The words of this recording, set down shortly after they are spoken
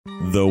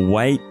The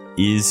wait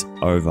is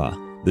over.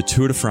 The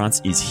Tour de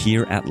France is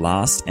here at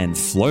last, and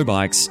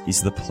FlowBikes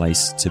is the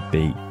place to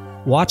be.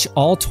 Watch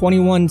all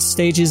 21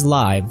 stages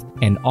live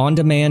and on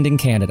demand in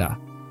Canada.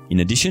 In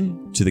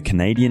addition to the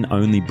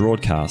Canadian-only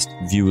broadcast,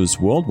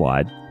 viewers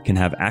worldwide can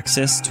have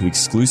access to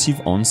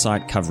exclusive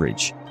on-site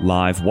coverage,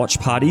 live watch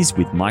parties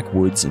with Mike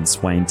Woods and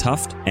Swain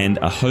Tuft, and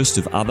a host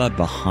of other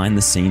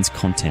behind-the-scenes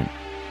content.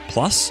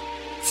 Plus,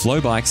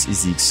 FlowBikes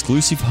is the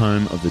exclusive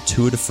home of the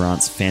Tour de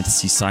France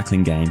fantasy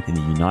cycling game in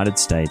the United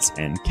States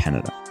and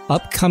Canada.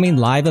 Upcoming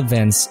live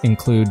events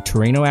include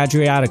Tirreno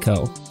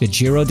Adriatico, the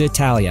Giro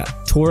d'Italia,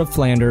 Tour of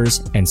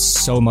Flanders, and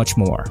so much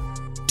more.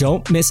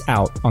 Don't miss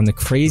out on the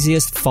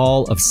craziest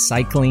fall of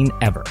cycling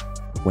ever.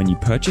 When you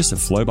purchase a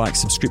FlowBike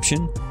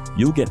subscription,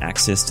 you'll get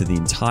access to the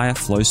entire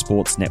Flow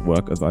Sports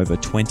network of over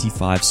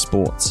 25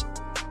 sports.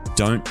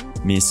 Don't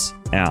miss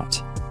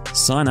out.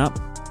 Sign up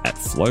at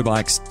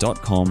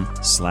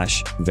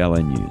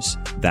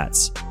flowbikes.com/velonews.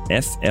 That's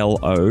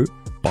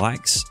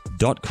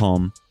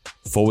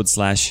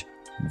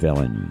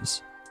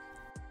flobikes.com/velonews.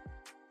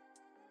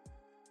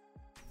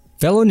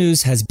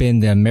 VeloNews has been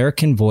the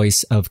American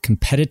voice of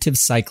competitive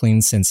cycling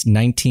since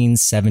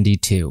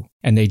 1972,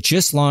 and they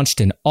just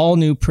launched an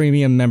all-new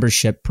premium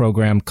membership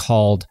program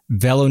called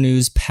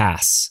VeloNews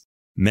Pass.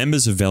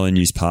 Members of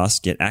VeloNews Pass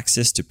get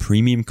access to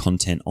premium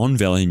content on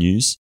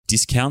VeloNews,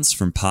 discounts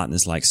from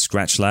partners like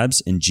Scratch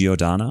Labs and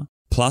Giordana,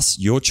 plus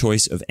your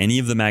choice of any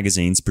of the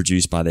magazines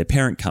produced by their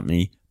parent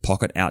company,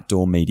 Pocket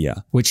Outdoor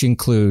Media, which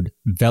include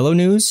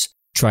VeloNews,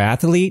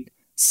 Triathlete,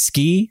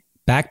 Ski,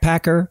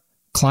 Backpacker,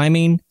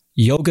 Climbing,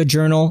 Yoga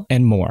Journal,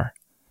 and more.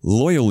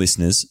 Loyal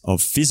listeners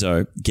of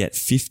Fizzo get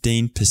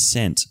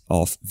 15%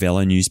 off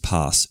VeloNews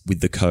Pass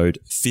with the code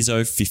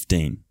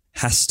FIZZO15.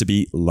 Has to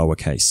be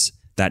lowercase.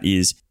 That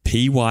is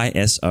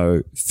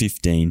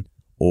PYSO15,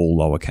 all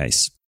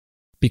lowercase.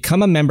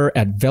 Become a member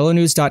at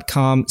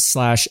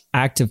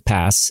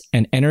velonews.com/activepass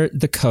and enter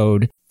the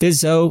code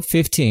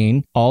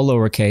FIZZO15, all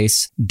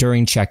lowercase,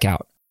 during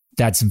checkout.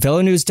 That's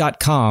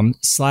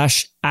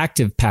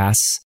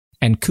velonews.com/activepass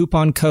and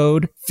coupon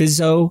code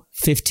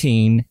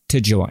FIZZO15 to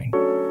join.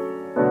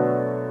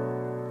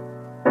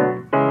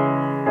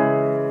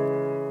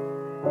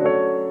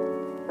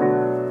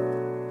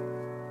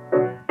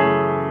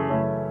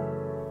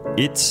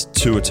 It's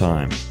tour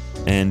time.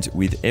 And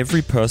with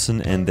every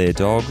person and their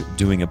dog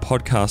doing a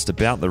podcast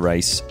about the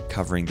race,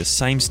 covering the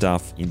same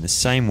stuff in the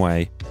same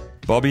way,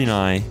 Bobby and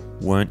I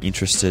weren't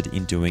interested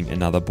in doing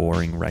another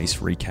boring race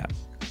recap.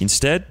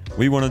 Instead,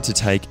 we wanted to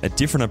take a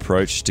different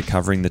approach to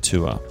covering the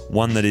tour,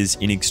 one that is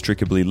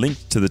inextricably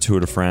linked to the Tour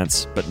de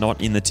France, but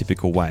not in the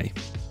typical way.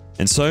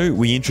 And so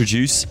we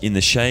introduce In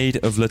the Shade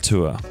of La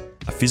Tour,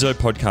 a Fizzo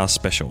podcast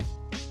special.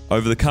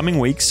 Over the coming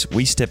weeks,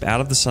 we step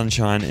out of the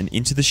sunshine and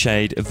into the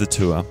shade of the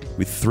tour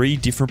with 3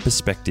 different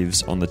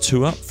perspectives on the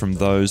tour from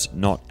those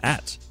not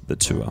at the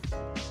tour.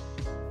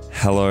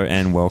 Hello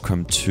and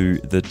welcome to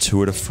the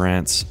Tour de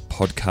France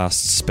podcast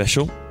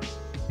special.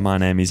 My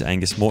name is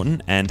Angus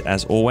Morton, and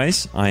as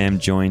always, I am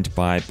joined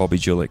by Bobby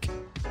Julich.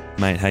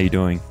 Mate, how you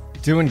doing?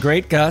 Doing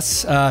great,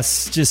 Gus.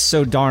 Just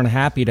so darn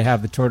happy to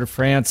have the Tour de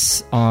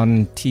France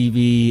on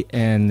TV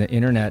and the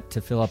internet to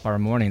fill up our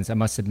mornings. I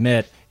must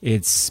admit,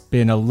 it's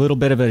been a little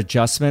bit of an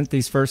adjustment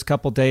these first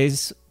couple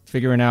days,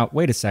 figuring out,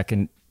 wait a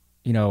second,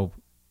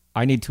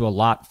 I need to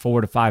allot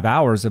 4 to 5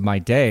 hours of my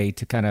day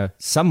to kind of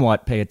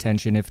somewhat pay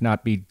attention, if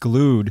not be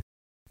glued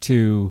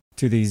to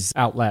these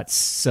outlets.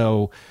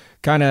 So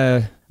kind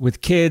of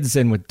with kids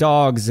and with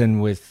dogs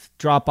and with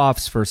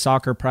drop-offs for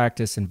soccer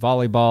practice and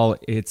volleyball,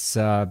 it's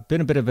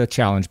been a bit of a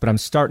challenge, but I'm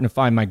starting to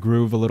find my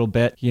groove a little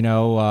bit.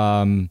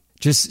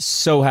 Just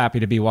so happy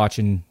to be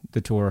watching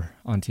the tour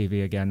on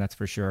TV again, that's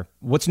for sure.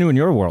 What's new in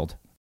your world?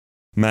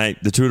 Mate,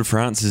 the Tour de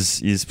France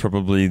is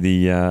probably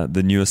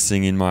the newest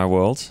thing in my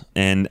world,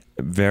 and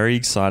very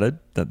excited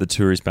that the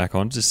tour is back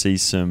on to see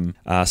some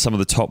of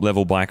the top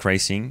level bike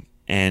racing,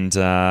 and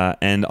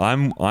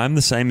I'm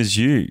the same as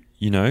you.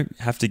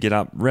 Have to get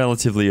up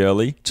relatively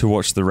early to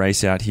watch the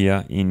race out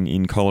here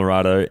in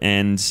Colorado.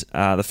 And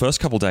the first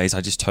couple of days,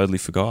 I just totally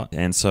forgot.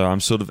 And so I'm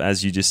sort of,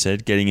 as you just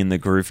said, getting in the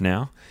groove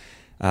now.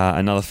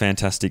 Another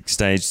fantastic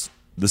stage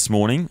this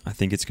morning. I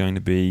think it's going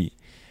to be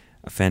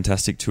a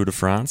fantastic Tour de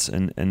France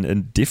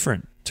and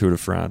different Tour de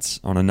France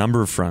on a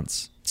number of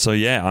fronts. So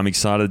yeah, I'm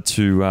excited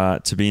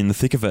to be in the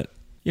thick of it.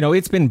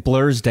 It's been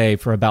Blur's Day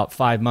for about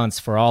 5 months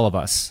for all of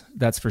us,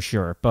 that's for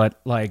sure.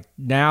 But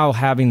now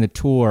having the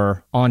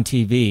tour on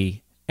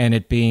TV and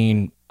it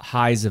being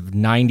highs of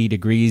 90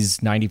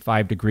 degrees,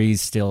 95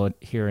 degrees still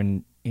here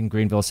in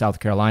Greenville, South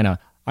Carolina,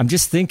 I'm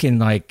just thinking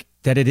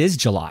that it is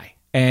July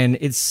and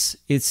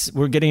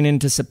we're getting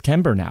into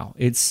September now.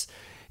 It's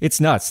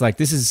nuts.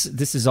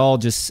 This is all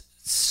just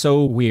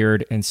so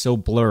weird and so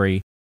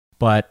blurry,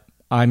 but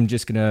I'm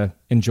just going to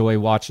enjoy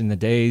watching the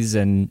days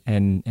and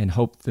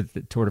hope that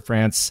the Tour de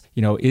France,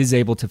 is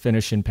able to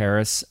finish in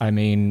Paris. I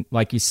mean,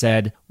 like you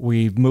said,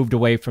 we've moved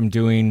away from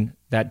doing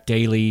that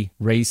daily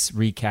race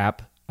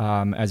recap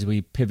as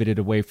we pivoted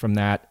away from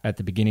that at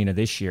the beginning of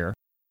this year.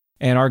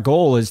 And our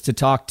goal is to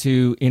talk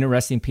to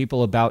interesting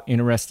people about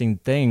interesting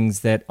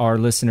things that our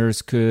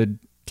listeners could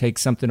take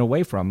something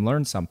away from,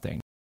 learn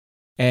something.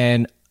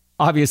 And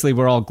obviously,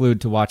 we're all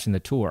glued to watching the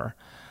Tour.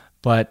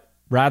 But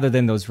rather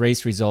than those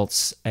race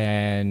results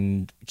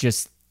and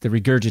just the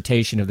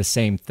regurgitation of the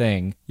same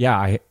thing,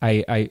 I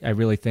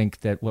really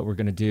think that what we're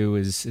going to do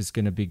is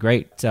going to be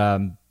great.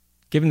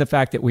 Given the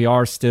fact that we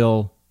are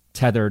still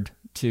tethered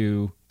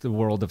to the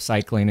world of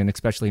cycling, and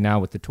especially now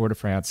with the Tour de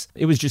France,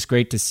 it was just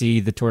great to see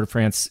the Tour de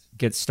France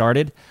get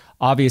started.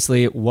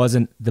 Obviously, it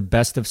wasn't the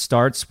best of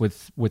starts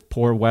with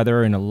poor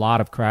weather and a lot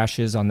of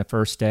crashes on the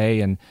first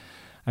day. And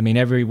I mean,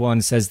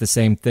 everyone says the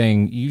same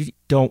thing. You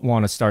don't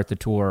want to start the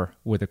Tour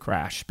with a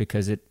crash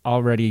because it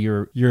already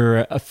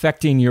you're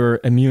affecting your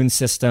immune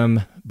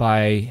system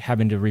by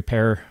having to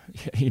repair,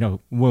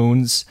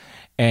 wounds,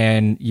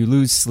 and you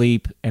lose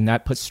sleep, and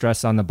that puts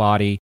stress on the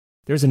body.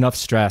 There's enough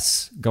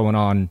stress going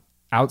on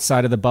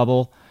outside of the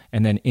bubble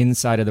and then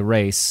inside of the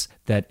race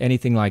that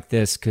anything like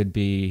this could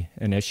be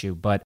an issue.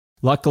 But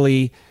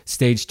luckily,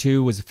 stage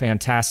 2 was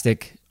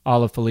fantastic.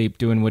 Alaphilippe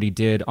doing what he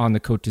did on the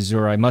Côte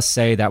d'Azur. I must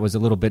say that was a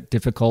little bit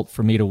difficult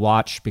for me to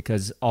watch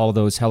because all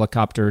those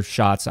helicopter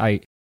shots,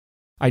 I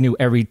knew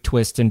every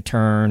twist and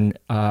turn,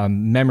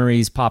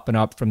 memories popping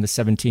up from the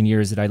 17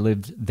 years that I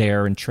lived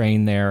there and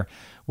trained there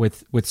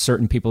with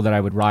certain people that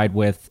I would ride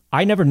with.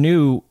 I never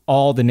knew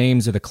all the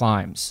names of the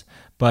climbs,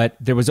 but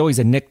there was always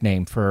a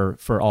nickname for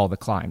all the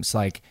climbs.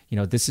 Like,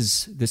 this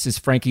is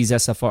Frankie's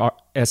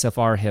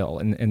SFR hill,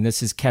 and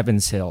this is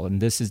Kevin's hill,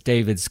 and this is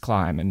David's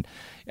climb. And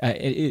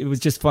it was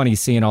just funny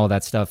seeing all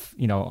that stuff,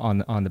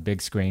 on the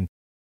big screen.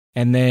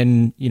 And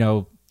then,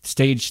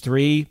 stage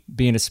 3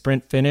 being a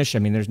sprint finish. I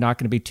mean, there's not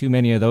going to be too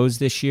many of those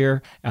this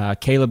year.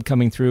 Caleb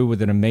coming through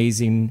with an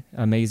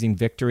amazing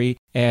victory.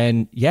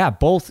 And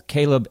both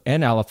Caleb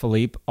and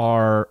Alaphilippe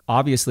are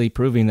obviously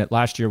proving that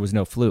last year was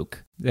no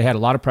fluke. They had a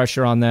lot of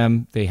pressure on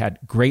them. They had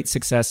great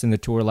success in the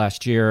Tour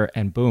last year,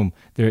 and boom,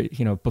 they're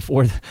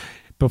before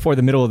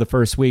the middle of the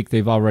first week,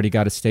 they've already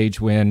got a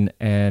stage win,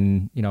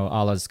 and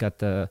Ala's got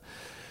the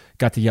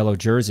yellow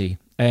jersey.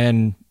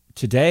 And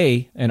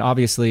today, and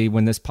obviously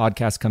when this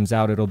podcast comes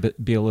out, it'll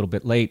be a little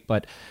bit late,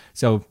 but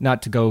so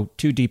not to go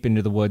too deep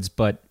into the woods,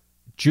 but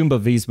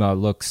Jumbo-Visma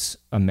looks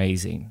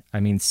amazing. I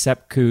mean,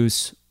 Sepp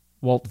Kuss,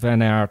 Wout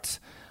van Aert,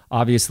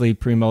 obviously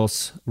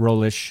Primoz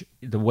Roglic,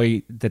 the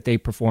way that they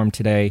performed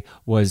today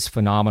was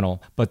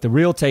phenomenal. But the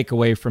real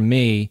takeaway from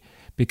me,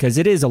 because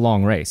it is a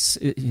long race,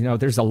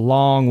 there's a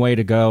long way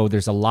to go.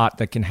 There's a lot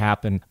that can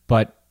happen,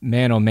 but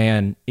man, oh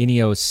man,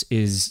 Ineos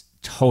is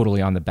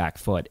totally on the back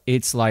foot.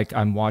 It's like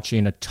I'm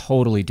watching a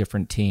totally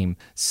different team.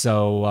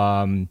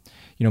 So,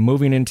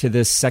 moving into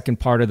this second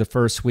part of the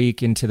first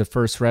week, into the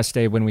first rest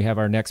day when we have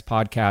our next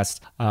podcast,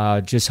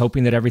 just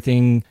hoping that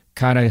everything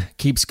kind of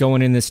keeps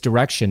going in this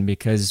direction,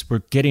 because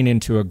we're getting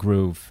into a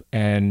groove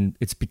and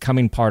it's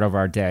becoming part of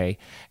our day,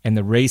 and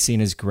the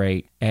racing is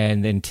great,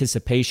 and the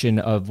anticipation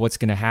of what's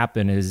going to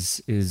happen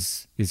is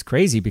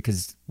crazy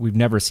because we've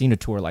never seen a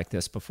tour like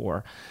this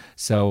before.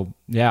 So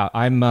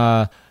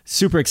I'm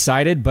super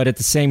excited, but at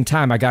the same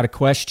time, I got to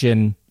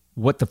question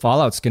what the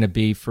fallout's going to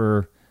be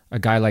for a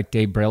guy like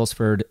Dave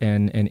Brailsford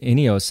and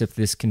Ineos if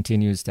this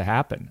continues to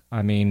happen.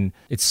 I mean,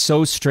 it's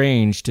so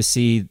strange to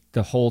see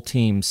the whole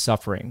team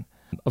suffering.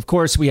 Of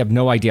course, we have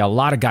no idea. A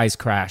lot of guys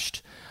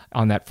crashed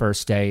on that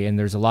first day, and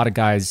there's a lot of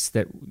guys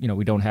that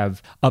we don't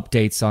have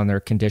updates on their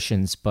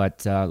conditions.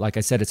 But like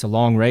I said, it's a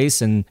long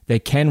race, and they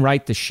can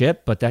right the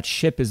ship, but that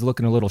ship is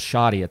looking a little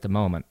shoddy at the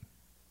moment.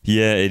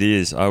 Yeah, it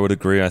is. I would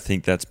agree. I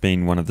think that's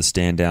been one of the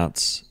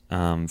standouts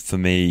for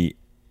me,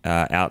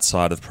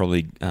 outside of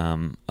probably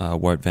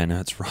Wout van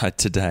Aert's ride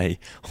today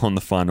on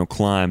the final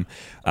climb,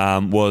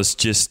 was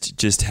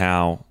just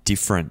how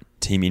different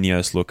Team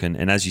Ineos look.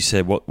 And as you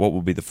said, what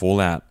will be the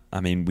fallout? I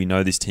mean, we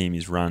know this team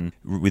is run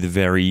with a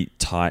very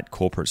tight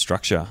corporate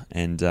structure,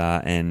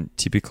 and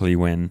typically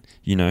when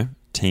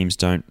teams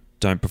don't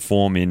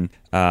perform in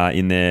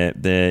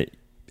their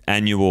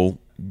annual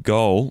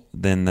goal,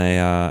 then they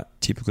are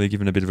typically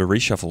given a bit of a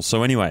reshuffle.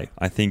 So anyway,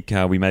 I think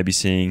we may be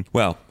seeing,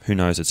 well, who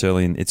knows? It's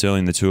early in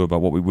the tour, but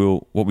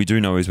what we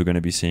do know is we're going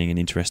to be seeing an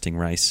interesting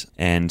race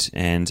and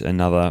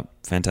another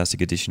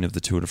fantastic edition of the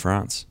Tour de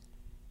France.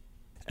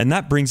 And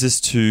that brings us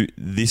to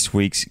this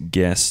week's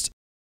guest.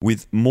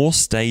 With more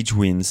stage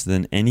wins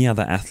than any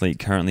other athlete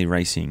currently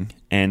racing,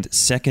 and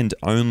second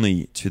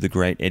only to the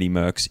great Eddie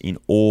Merckx in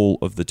all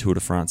of the Tour de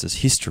France's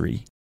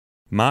history,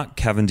 Mark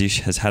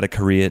Cavendish has had a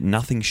career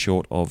nothing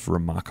short of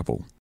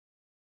remarkable.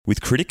 With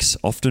critics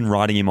often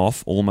writing him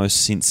off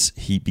almost since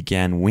he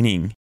began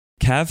winning,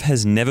 Cav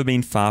has never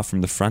been far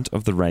from the front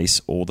of the race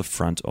or the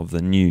front of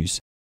the news.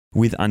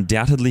 With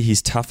undoubtedly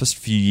his toughest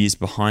few years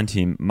behind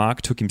him,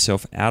 Mark took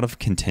himself out of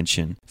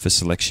contention for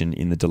selection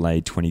in the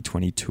delayed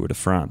 2020 Tour de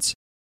France.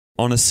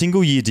 On a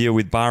single-year deal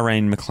with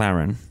Bahrain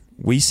McLaren,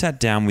 we sat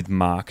down with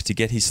Mark to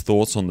get his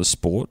thoughts on the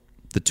sport,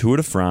 the Tour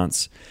de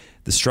France,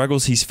 the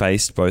struggles he's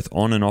faced both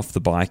on and off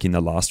the bike in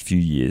the last few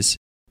years,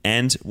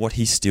 and what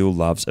he still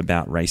loves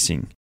about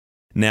racing.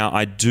 Now,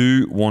 I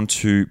do want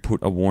to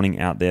put a warning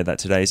out there that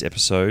today's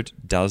episode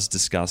does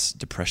discuss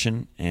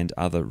depression and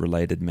other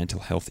related mental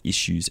health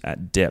issues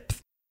at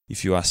depth.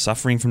 If you are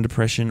suffering from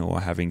depression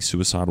or having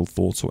suicidal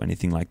thoughts or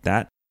anything like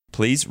that,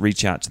 please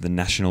reach out to the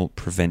National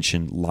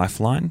Prevention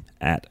Lifeline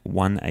at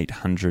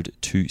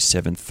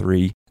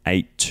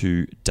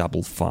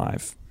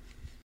 1-800-273-8255.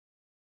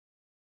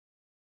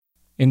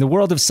 In the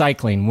world of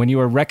cycling, when you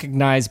are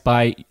recognized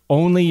by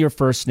only your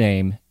first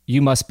name,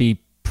 you must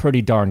be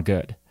pretty darn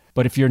good.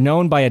 But if you're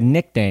known by a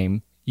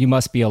nickname, you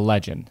must be a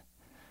legend.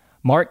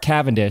 Mark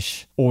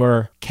Cavendish,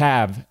 or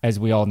Cav as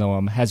we all know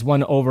him, has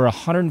won over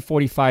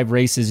 145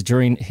 races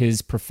during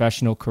his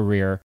professional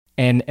career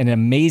and an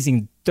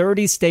amazing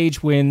 30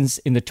 stage wins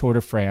in the Tour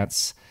de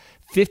France,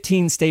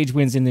 15 stage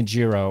wins in the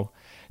Giro,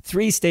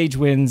 3 stage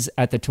wins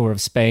at the Tour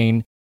of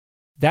Spain.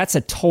 That's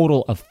a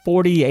total of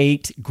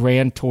 48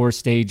 Grand Tour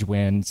stage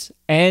wins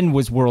and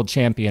was world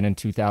champion in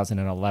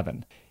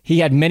 2011. He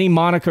had many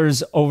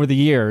monikers over the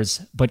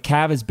years, but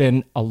Cav has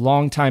been a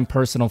longtime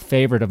personal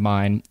favorite of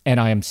mine, and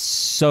I am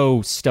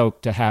so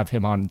stoked to have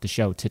him on the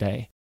show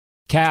today.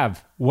 Cav,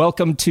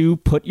 welcome to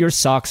Put Your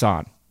Socks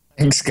On.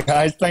 Thanks,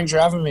 guys. Thanks for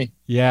having me.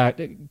 Yeah,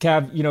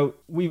 Cav, you know,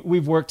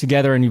 we've worked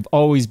together, and you've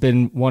always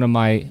been one of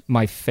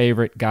my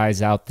favorite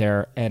guys out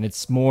there, and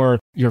it's more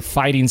your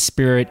fighting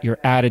spirit, your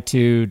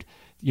attitude,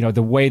 you know,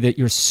 the way that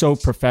you're so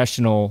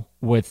professional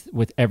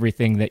with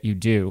everything that you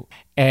do.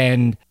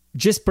 And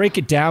just break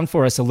it down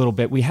for us a little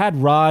bit. We had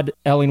Rod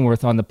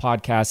Ellingworth on the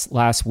podcast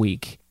last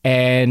week,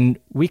 and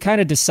we kind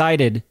of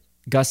decided,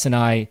 Gus and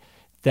I,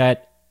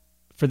 that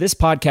for this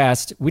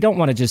podcast, we don't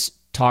want to just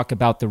talk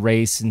about the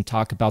race and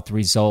talk about the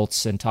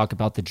results and talk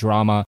about the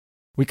drama.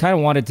 We kind of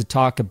wanted to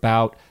talk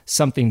about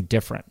something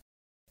different.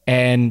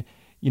 And,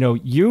 you know,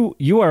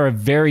 you are a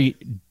very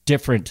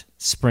different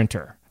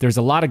sprinter. There's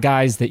a lot of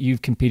guys that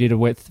you've competed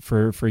with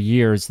for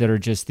years that are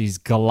just these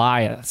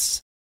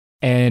Goliaths.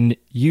 And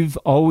you've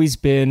always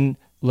been,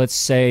 let's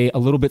say, a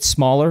little bit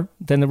smaller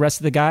than the rest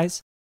of the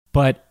guys,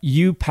 but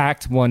you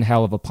packed one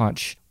hell of a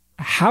punch.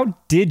 How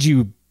did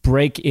you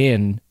break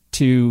in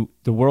to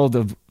the world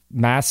of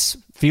mass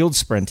field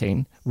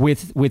sprinting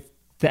with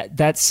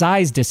that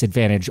size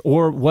disadvantage,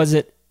 or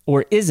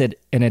is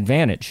it an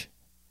advantage?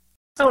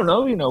 I don't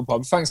know,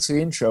 Bob. Thanks for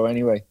the intro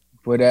anyway.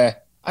 But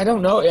I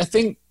don't know. I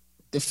think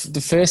the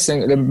first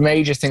thing, the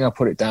major thing I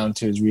put it down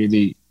to is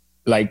really,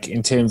 like,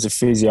 in terms of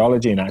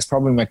physiology, and that's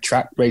probably my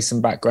track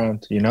racing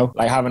background,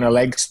 like having a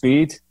leg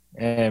speed.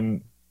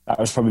 That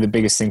was probably the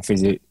biggest thing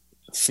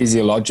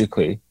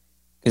physiologically,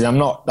 because I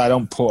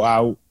don't put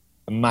out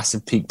a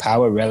massive peak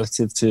power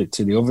relative to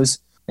the others.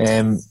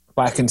 But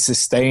I can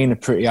sustain a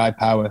pretty high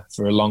power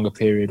for a longer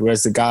period,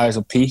 whereas the guys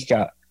will peak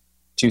at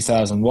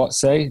 2,000 watts,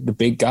 say, the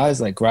big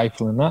guys like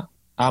Greipel and that,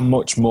 are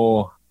much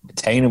more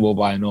attainable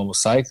by a normal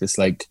cyclist.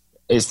 Like,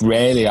 it's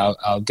rarely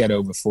I'll get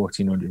over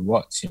 1,400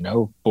 watts,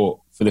 but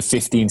for the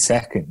 15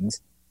 seconds,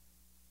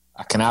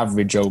 I can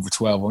average over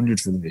 1,200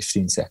 for the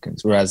 15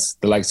 seconds, whereas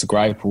the likes of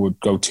Greipel would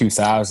go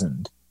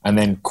 2,000 and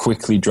then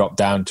quickly drop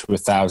down to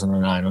 1,000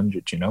 or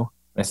 900,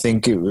 I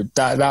think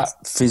that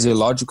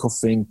physiological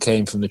thing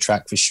came from the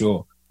track for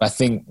sure. I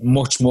think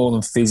much more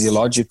than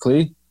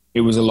physiologically,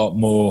 it was a lot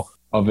more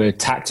of a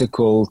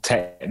tactical,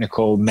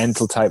 technical,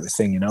 mental type of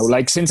thing,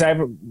 Like,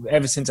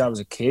 ever since I was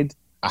a kid,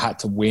 I had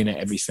to win at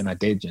everything I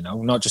did,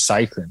 not just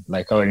cycling.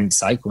 Like, I didn't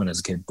cycle when I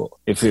was a kid, but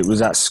if it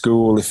was at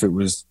school, if it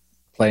was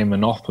playing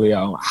Monopoly,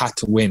 I had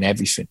to win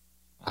everything.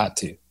 I had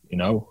to,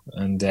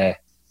 and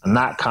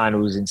that kind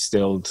of was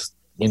instilled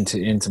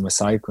into my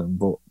cycling,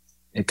 but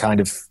it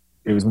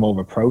was more of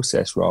a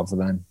process rather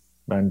than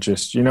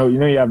just, you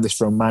have this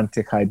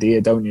romantic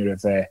idea, don't you,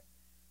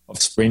 of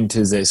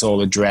sprinters, it's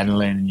all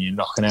adrenaline and you're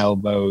knocking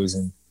elbows,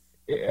 and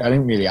I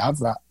didn't really have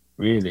that.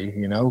 Really,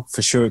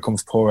 for sure it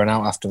comes pouring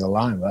out after the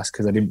line, but that's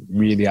because I didn't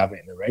really have it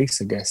in the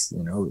race, I guess.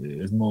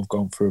 It was more of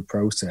going through a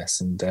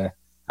process and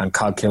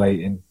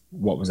calculating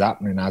what was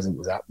happening as it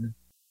was happening.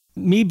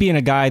 Me being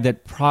a guy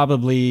that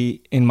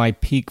probably in my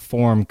peak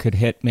form could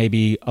hit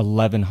maybe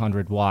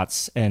 1,100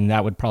 watts, and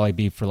that would probably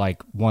be for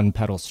like one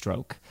pedal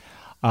stroke.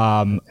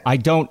 I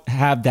don't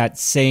have that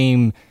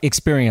same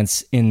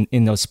experience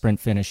in those sprint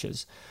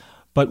finishes.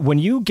 But when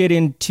you get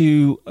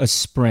into a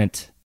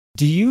sprint,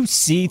 do you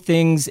see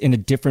things in a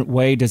different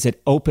way? Does it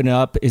open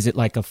up? Is it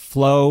like a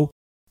flow?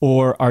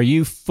 Or are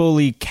you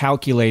fully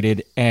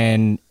calculated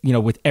and,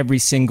 with every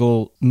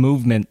single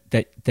movement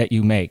that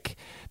you make?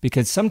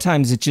 Because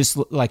sometimes it's just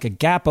like a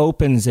gap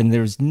opens and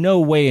there's no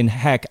way in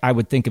heck I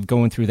would think of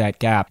going through that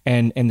gap.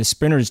 And the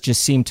sprinters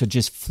just seem to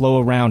just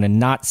flow around and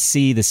not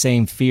see the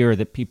same fear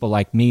that people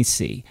like me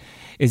see.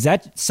 Is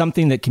that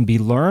something that can be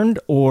learned,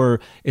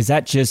 or is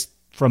that just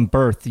from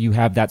birth you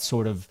have that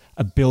sort of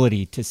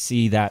ability to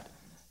see that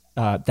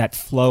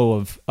flow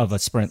of a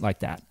sprint like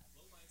that?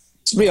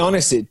 To be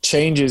honest, it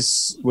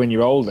changes when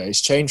you're older.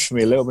 It's changed for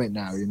me a little bit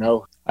now,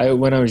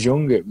 when I was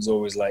younger, it was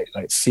always like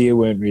fear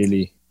weren't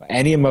really,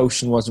 any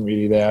emotion wasn't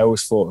really there. I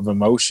always thought of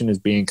emotion as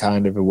being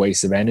kind of a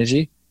waste of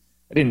energy.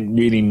 I didn't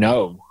really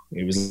know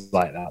it was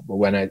like that, but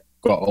when I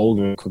got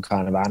older, I could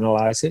kind of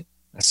analyze it.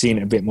 I've seen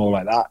it a bit more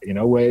like that, you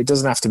know, where it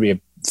doesn't have to be a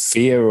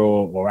fear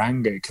or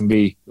anger. It can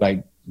be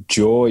like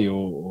joy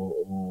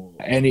or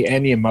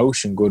any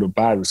emotion, good or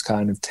bad, was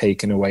kind of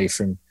taken away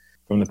from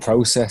the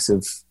process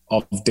of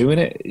doing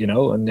it, you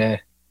know. And I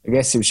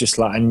guess it was just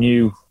like I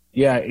knew,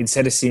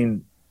 instead of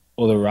seeing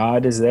other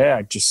riders there,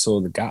 I just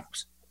saw the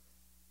gaps.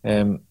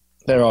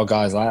 There are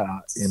guys like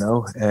that, you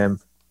know.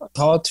 It's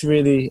hard to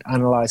really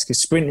analyse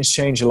because sprinting's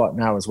changed a lot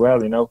now as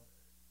well, you know.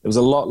 There was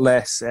a lot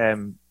less.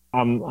 I'm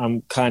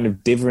kind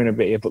of differing a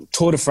bit here, but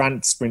Tour de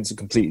France sprints are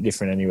completely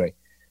different anyway,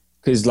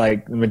 because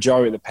like the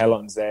majority of the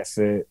peloton's there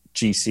for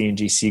GC and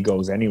GC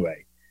goals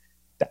anyway.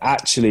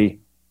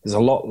 There's a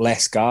lot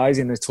less guys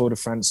in the Tour de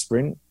France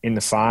sprint in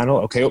the final.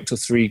 Okay, up to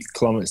 3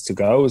 kilometres to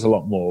go is a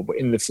lot more, but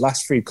in the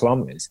last 3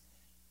 kilometres,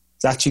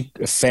 there's actually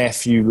a fair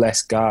few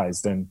less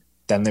guys than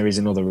there is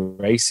in other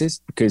races,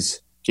 because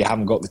you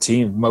haven't got the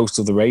team. Most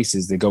of the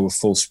races, they go with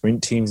full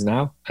sprint teams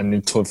now, and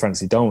in Tour de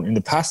France, they don't. In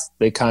the past,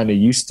 they kind of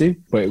used to,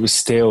 but it was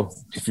still,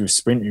 if you were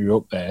sprinting, you were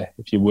up there.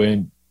 If you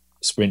weren't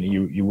sprinting,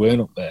 you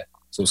weren't up there.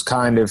 So it's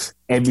kind of,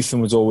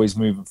 everything was always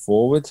moving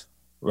forward,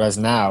 whereas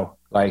now,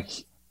 like,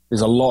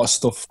 there's a lot of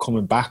stuff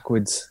coming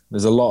backwards.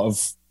 There's a lot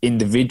of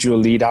individual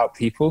lead-out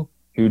people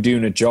who are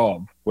doing a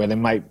job where they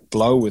might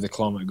blow with a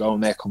kilometre go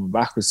and they're coming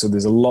backwards. So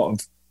there's a lot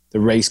of the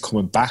race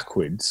coming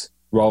backwards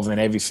rather than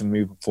everything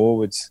moving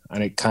forwards.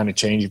 And it kind of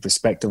changes your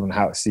perspective on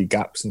how to see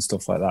gaps and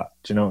stuff like that.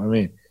 Do you know what I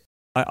mean?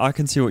 I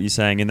can see what you're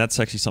saying, and that's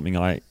actually something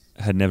I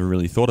had never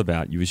really thought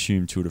about. You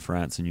assume Tour de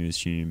France and you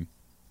assume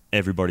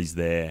everybody's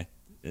there,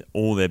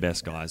 all their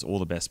best guys, all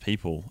the best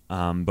people.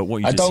 But what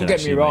you just said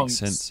actually makes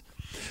sense.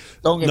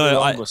 Don't get me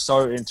wrong, but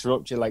sorry to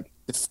interrupt you. Like,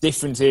 the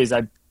difference is,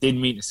 I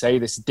didn't mean to say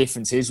this, the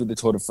difference is with the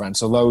Tour de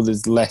France, although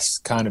there's less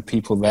kind of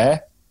people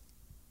there,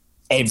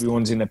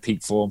 everyone's in a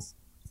peak form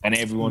and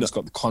everyone's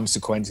got the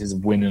consequences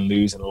of win and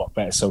lose and a lot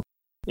better. So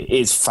it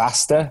is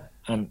faster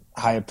and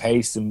higher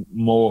paced and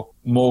more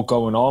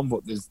going on,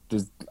 but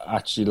there's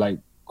actually like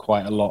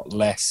quite a lot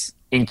less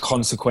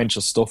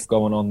inconsequential stuff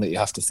going on that you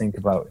have to think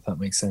about, if that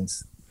makes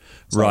sense.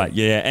 Right,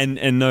 yeah.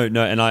 And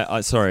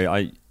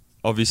I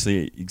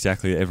obviously,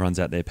 exactly, everyone's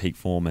at their peak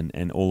form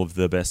and all of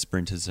the best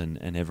sprinters and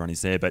everyone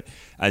is there. But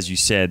as you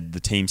said, the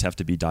teams have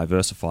to be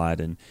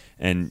diversified.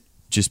 And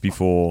just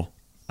before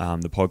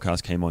the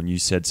podcast came on, you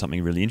said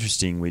something really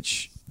interesting,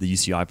 which the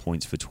UCI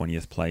points for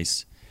 20th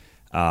place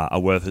are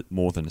worth it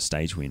more than a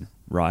stage win,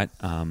 right?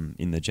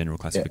 In the general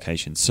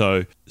classification.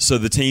 Yeah. So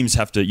the teams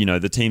have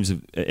to,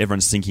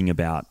 everyone's thinking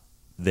about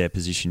their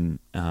position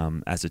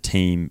as a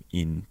team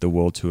in the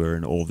World Tour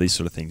and all these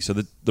sort of things. So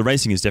the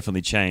racing has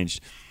definitely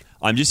changed.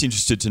 I'm just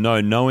interested to know,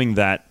 knowing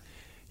that,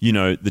 you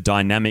know, the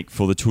dynamic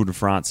for the Tour de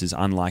France is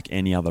unlike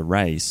any other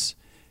race,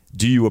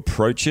 do you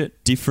approach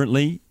it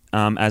differently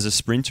as a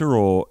sprinter,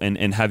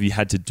 and have you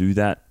had to do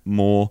that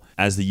more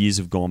as the years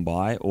have gone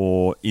by,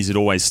 or is it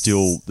always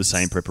still the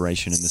same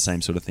preparation and the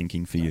same sort of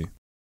thinking for you?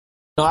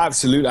 No,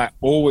 absolutely. I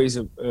always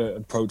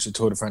approach the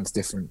Tour de France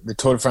different. The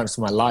Tour de France is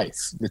my life.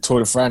 The Tour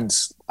de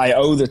France, I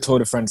owe the Tour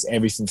de France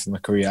everything for my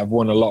career. I've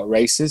won a lot of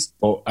races,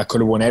 but I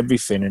could have won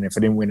everything. And if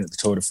I didn't win at the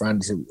Tour de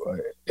France,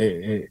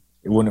 it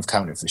wouldn't have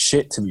counted for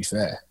shit, to be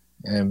fair.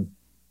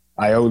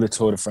 I owe the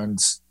Tour de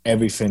France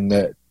everything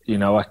that, you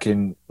know, I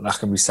can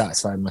be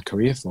satisfied in my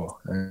career for.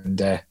 And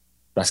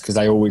that's because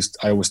I always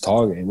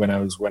targeted when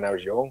I was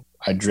young.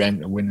 I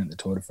dreamt of winning the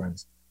Tour de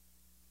France.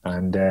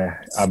 And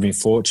I've been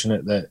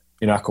fortunate that,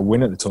 you know, I could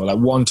win at the Tour. Like,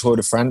 one Tour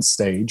de France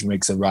stage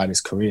makes a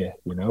rider's career,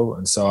 you know?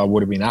 And so I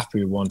would have been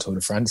happy with one Tour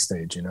de France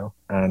stage, you know?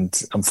 And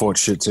I'm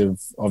fortunate to have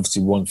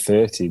obviously won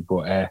 30,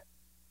 but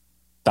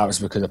that was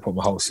because I put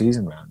my whole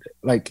season around it.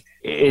 Like,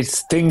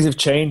 things have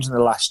changed in the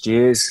last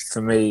years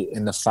for me,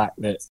 in the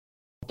fact that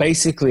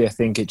basically I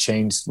think it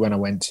changed when I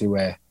went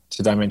to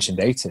Dimension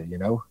Data, you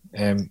know?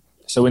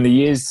 So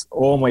in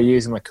all my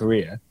years in my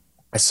career,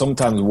 I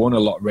sometimes won a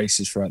lot of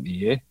races throughout the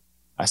year.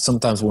 I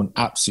sometimes won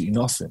absolutely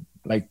nothing.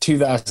 Like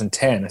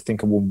 2010, I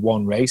think I won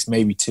one race,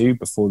 maybe two,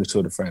 before the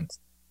Tour de France.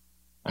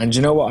 And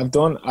you know what I've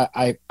done?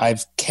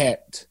 I've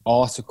kept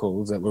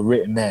articles that were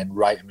written then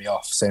writing me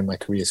off, saying my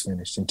career's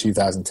finished in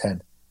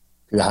 2010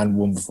 because I hadn't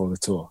won before the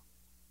Tour.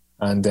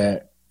 And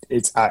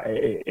it's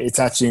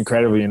actually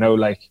incredible, you know,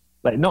 like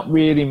not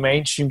really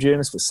mainstream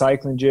journalists, but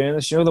cycling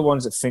journalists, you know, the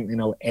ones that think they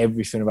know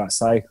everything about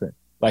cycling.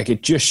 Like,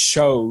 it just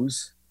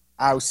shows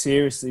how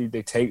seriously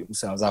they take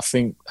themselves. I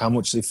think how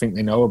much they think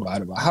they know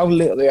about it, but how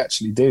little they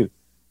actually do.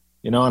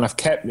 You know, and I've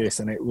kept this,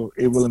 and it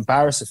will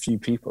embarrass a few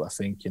people, I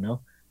think, you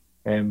know.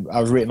 I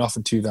was written off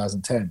in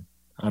 2010,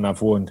 and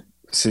I've won,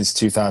 since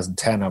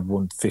 2010, I've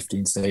won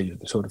 15 stages of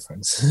the Tour de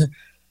France.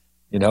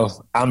 You know,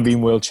 I'm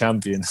being world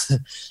champion.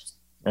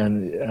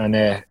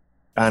 and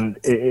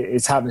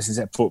it's happened since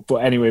that. But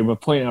anyway, my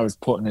point I was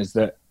putting is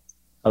that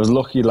I was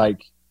lucky,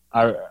 like,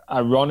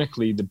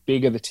 ironically, the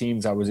bigger the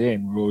teams I was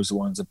in were always the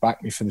ones that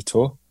backed me for the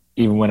Tour,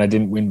 even when I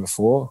didn't win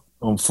before.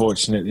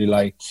 Unfortunately,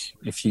 like,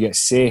 if you get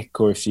sick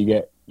or if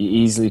you're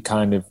easily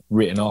kind of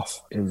written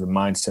off, it was a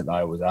mindset that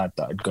I always had,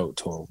 that I'd go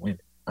to Tour and win.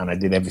 and I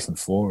did everything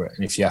for it.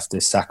 And if you have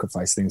to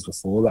sacrifice things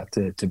before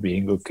that to be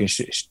in good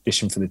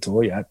condition for the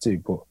Tour, you had to.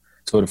 But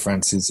Tour de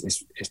France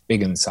is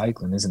bigger than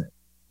cycling, isn't it?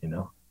 You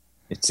know,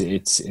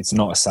 it's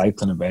not a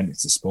cycling event;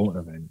 it's a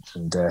sporting event,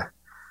 and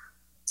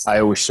I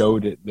always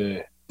showed it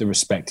the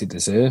respect it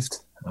deserved,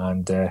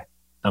 and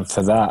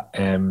for that,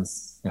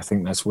 I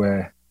think that's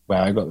where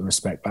I got the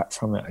respect back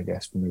from it, I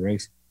guess, from the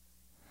race.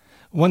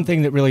 One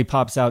thing that really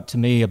pops out to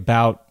me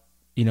about,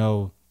 you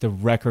know, the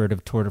record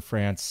of Tour de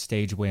France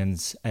stage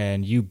wins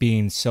and you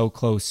being so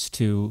close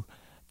to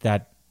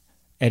that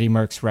Eddie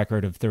Merckx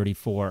record of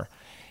 34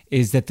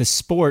 is that the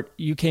sport,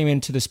 you came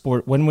into the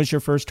sport, when was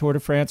your first Tour de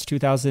France?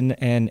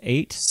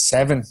 2008?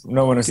 7.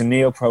 No, when I was a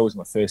Neo Pro was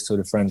my first Tour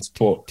de France,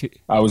 but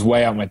I was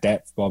way out my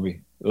depth, Bobby.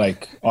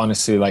 Like,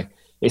 honestly, like,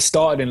 it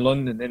started in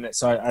London, didn't it?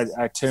 So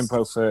I turned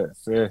pro for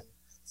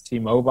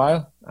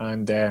T-Mobile,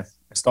 and I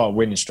started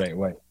winning straight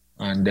away.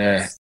 And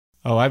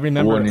I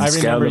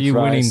remember you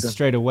winning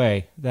straight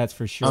away. That's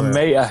for sure. And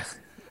mate,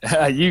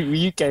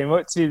 you came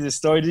up to the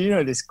story. Do you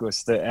know this,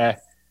 Gus?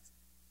 That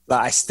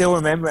I still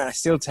remember, and I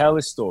still tell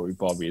this story,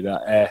 Bobby.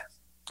 That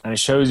and it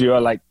shows you,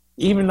 like,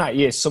 even that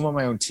year, some of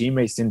my own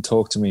teammates didn't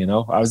talk to me. You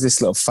know, I was this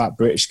little fat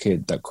British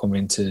kid that come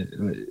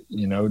into,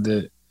 you know,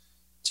 the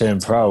turn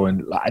pro,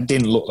 and like, I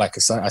didn't look like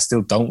I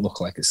still don't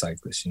look like a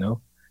cyclist. You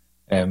know,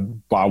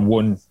 but I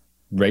won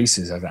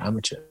races as an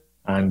amateur,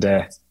 and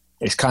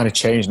it's kind of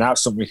changed now.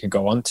 Something we can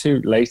go on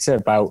to later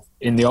about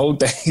in the old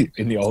days.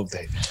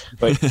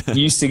 But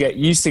you used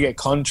to get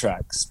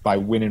contracts by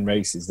winning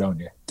races,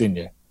 didn't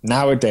you?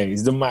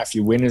 Nowadays, it doesn't matter if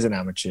you win as an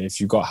amateur. If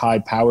you've got high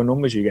power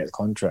numbers, you get the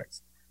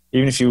contracts.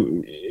 Even if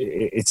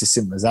it's as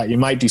simple as that. You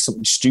might do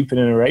something stupid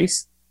in a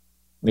race.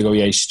 They go,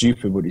 yeah, he's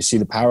stupid, but you see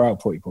the power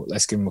output he put.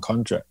 Let's give him a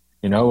contract.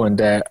 You know,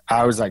 and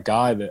I was that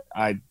guy that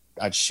I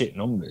had shit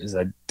numbers.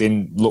 I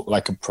didn't look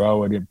like a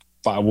pro.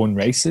 But I won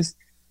races,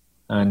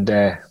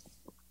 and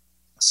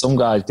some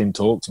guys didn't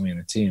talk to me in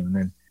the team. And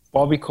then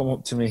Bobby come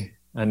up to me,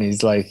 and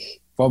he's like,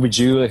 Bobby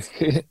Julich,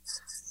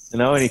 you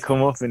know, and he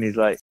come up and he's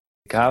like,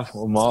 Gav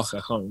or Mark, I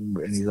can't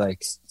remember, and he's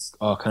like,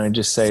 oh, can I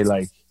just say,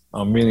 like,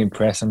 I'm really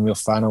impressed. I'm a real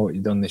fan of what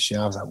you've done this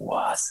year. I was like,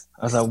 what?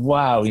 I was like,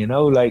 wow, you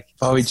know, like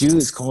Bobby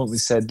Julich's come up and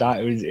said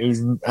that.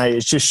 It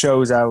just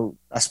shows how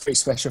that's pretty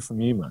special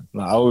from you, man.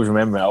 Like, I always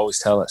remember, I always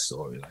tell that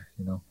story, like,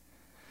 you know.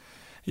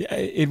 Yeah,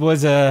 it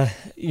was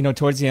you know,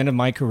 towards the end of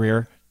my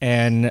career,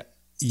 and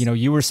you know,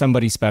 you were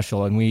somebody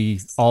special, and we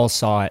all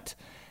saw it.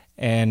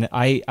 And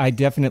I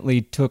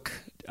definitely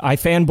I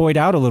fanboyed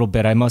out a little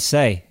bit, I must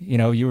say. You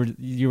know,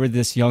 you were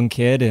this young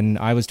kid, and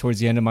I was towards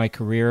the end of my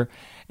career,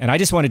 and I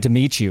just wanted to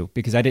meet you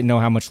because I didn't know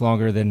how much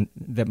longer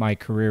that my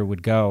career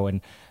would go.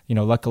 And you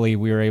know, luckily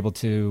we were able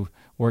to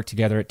work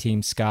together at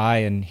Team Sky,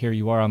 and here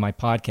you are on my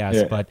podcast.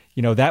 Yeah. But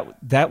you know,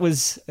 that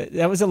was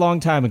a long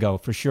time ago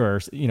for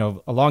sure. You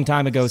know, a long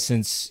time ago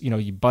since, you know,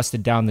 you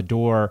busted down the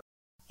door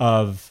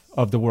of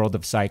the world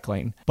of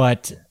cycling.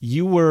 But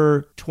you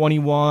were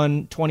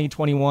 21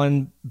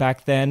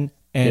 back then,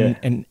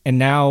 and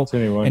now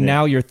 21, and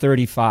now you're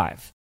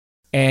 35.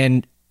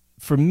 And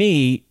for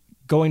me,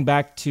 going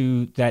back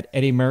to that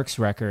Eddie Merckx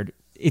record,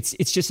 it's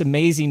just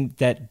amazing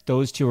that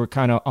those two are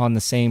kind of on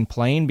the same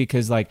plane,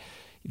 because like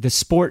the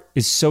sport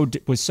was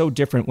so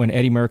different when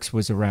Eddie Merckx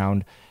was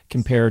around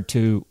compared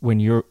to when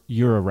you're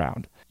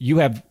around. You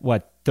have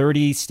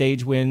 30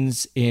 stage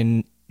wins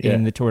in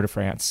the Tour de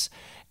France.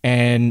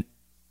 And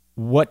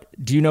what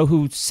do you know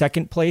who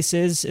second place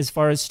is as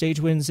far as stage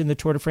wins in the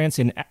Tour de France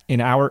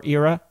in our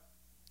era,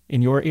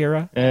 in your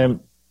era?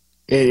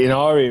 In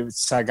our era,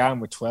 it's Sagan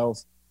with 12.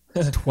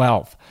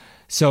 12.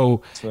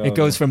 So 12, it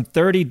goes from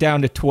 30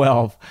 down to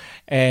 12,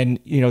 and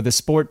you know, the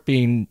sport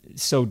being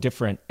so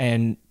different.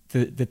 And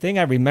the thing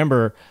I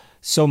remember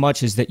so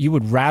much is that you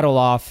would rattle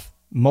off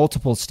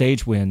multiple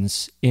stage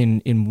wins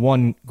in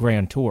one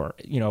Grand Tour.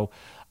 You know,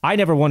 I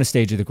never won a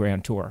stage of the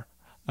Grand Tour.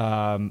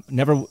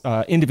 Never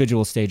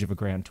individual stage of a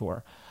Grand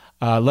Tour,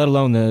 let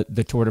alone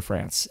the Tour de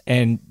France.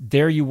 And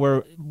there you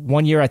were.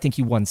 One year, I think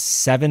you won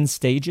 7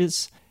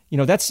 stages. You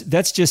know,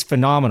 that's just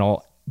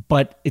phenomenal.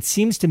 But it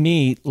seems to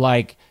me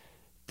like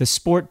the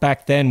sport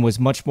back then was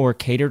much more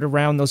catered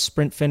around those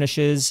sprint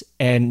finishes,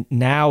 and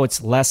now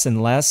it's less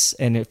and less.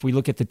 And if we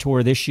look at the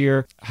Tour this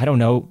year, I don't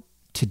know,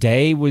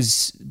 today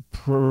was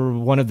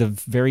one of the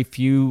very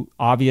few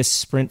obvious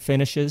sprint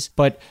finishes.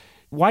 But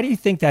why do you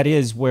think that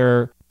is,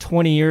 where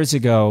 20 years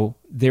ago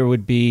you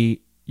would be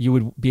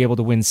able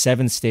to win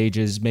 7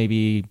 stages,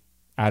 maybe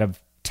out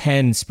of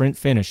 10 sprint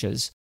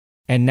finishes,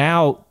 and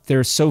now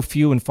there's so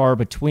few and far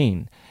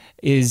between?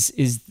 Is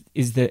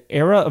the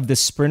era of the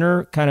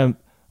sprinter kind of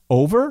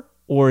over,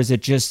 or is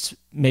it just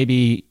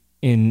maybe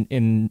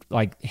in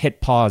like hit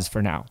pause for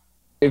now?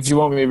 If you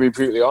want me to be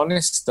brutally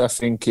honest, I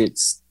think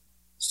it's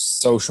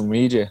social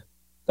media.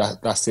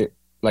 That's it.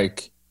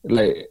 Like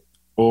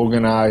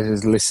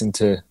organizers listen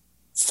to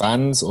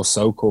fans or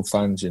so-called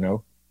fans, you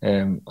know,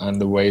 and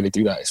the way they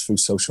do that is through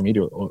social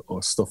media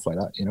or stuff like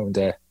that, you know,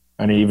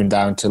 and even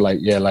down to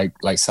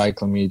like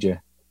cycling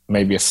media,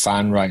 maybe a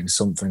fan writing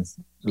something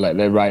like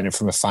they're writing it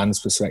from a fan's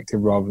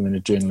perspective rather than a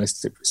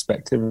journalistic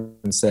perspective,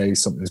 and say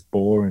something's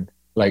boring.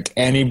 Like,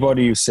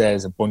 anybody who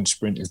says a bunch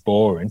sprint is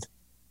boring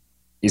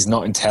is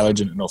not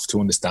intelligent enough to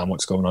understand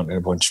what's going on in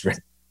a bunch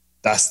sprint.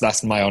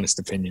 That's my honest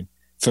opinion.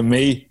 For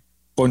me,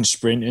 bunch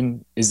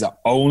sprinting is the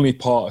only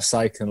part of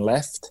cycling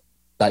left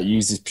that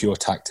uses pure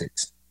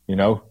tactics. You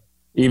know,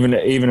 even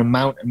a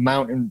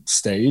mountain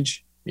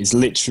stage is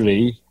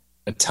literally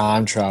a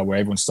time trial where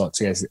everyone starts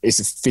together. It's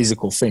a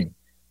physical thing.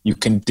 You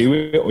can do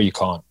it or you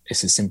can't.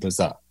 It's as simple as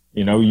that.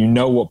 You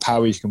know what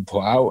power you can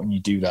put out, and you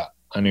do that.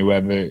 And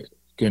whoever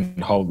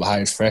can hold the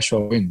highest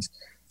threshold wins.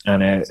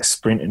 And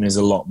sprinting is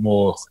a lot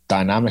more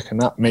dynamic than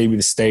that. Maybe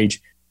the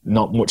stage,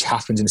 not much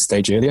happens in the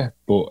stage earlier,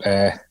 but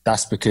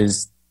that's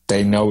because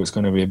they know it's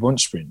going to be a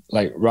bunch sprint.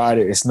 Like,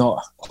 it's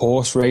not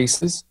horse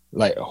races,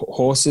 like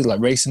horses,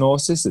 like racing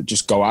horses that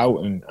just go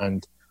out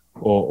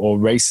or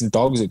racing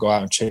dogs that go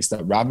out and chase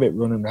that rabbit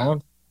running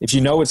around. If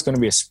you know it's going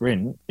to be a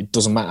sprint, it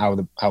doesn't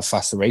matter how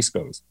fast the race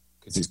goes,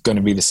 because it's going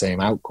to be the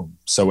same outcome.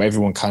 So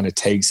everyone kind of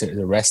takes it as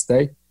a rest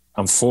day.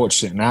 I'm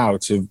fortunate now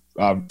to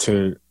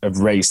have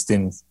raced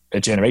in a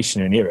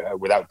generation and era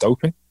without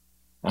doping.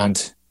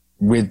 And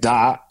with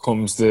that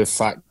comes the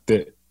fact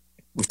that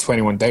with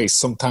 21 days,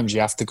 sometimes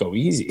you have to go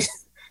easy,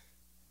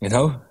 you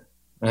know?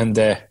 And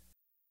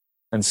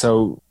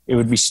so it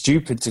would be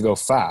stupid to go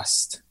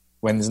fast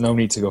when there's no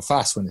need to go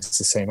fast when it's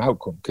the same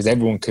outcome, because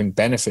everyone can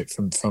benefit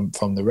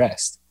from the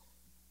rest.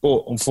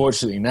 But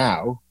unfortunately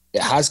now,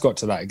 it has got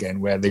to that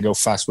again where they go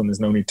fast when there's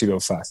no need to go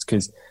fast.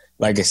 Because,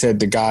 like I said,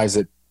 the guys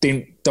that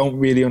don't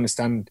really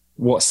understand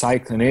what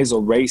cycling is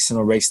or racing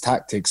or race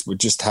tactics would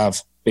just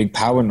have big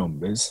power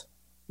numbers,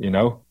 you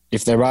know?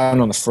 If they're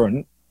riding on the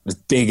front, there's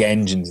big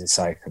engines in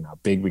cycling now,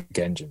 big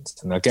engines.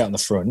 And they'll get on the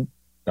front,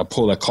 they'll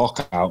pull their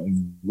cock out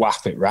and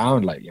whap it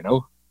round, like, you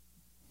know?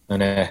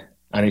 And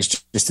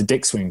it's just a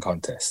dick swing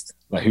contest.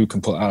 Like, who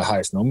can put out the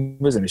highest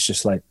numbers? And it's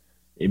just like,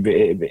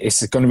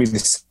 it's going to be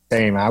the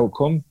same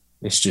outcome.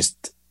 It's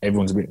just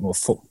everyone's a bit more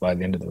fucked by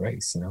the end of the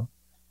race, you know?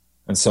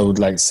 And so,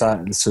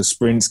 so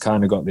sprints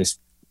kind of got this,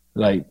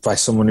 like, by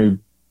someone who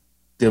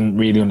didn't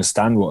really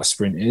understand what a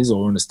sprint is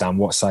or understand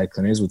what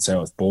cycling is, would say,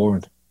 oh, it's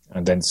boring.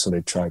 And then so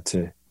they tried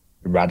to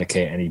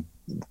eradicate any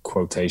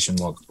quotation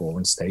marks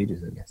boring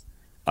stages, I guess.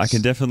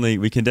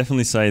 We can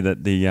definitely say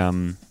that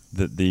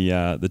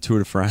the Tour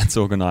de France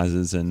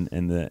organisers and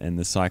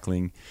the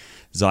cycling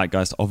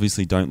zeitgeist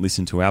obviously don't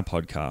listen to our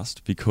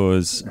podcast,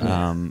 because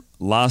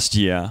last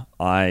year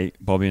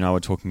Bobby and I were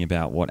talking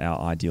about what our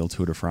ideal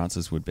Tour de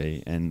France's would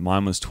be, and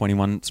mine was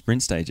 21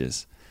 sprint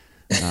stages,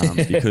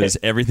 because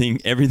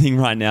everything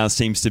right now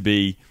seems to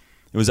be.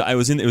 It was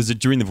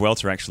during the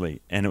Vuelta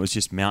actually, and it was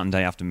just mountain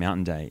day after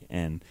mountain day,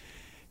 and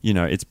you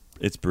know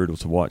it's brutal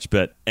to watch.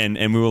 But and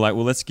we were like,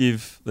 well,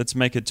 let's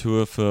make a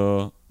tour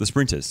for the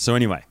sprinters. So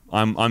anyway,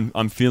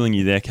 I'm feeling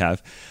you there,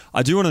 Cav.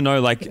 I do want to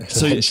know, like,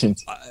 so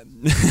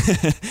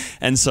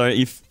and so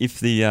if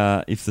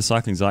the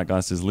cycling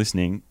zeitgeist is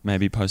listening,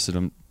 maybe post it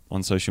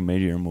on social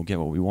media and we'll get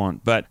what we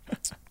want. But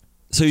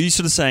so you're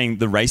sort of saying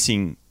the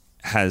racing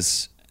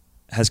has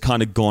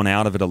kind of gone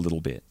out of it a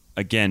little bit.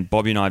 Again,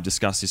 Bobby and I have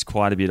discussed this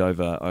quite a bit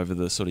over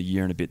the sort of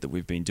year and a bit that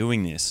we've been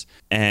doing this,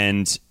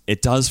 and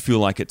it does feel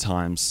like at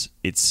times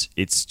it's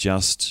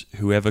just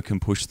whoever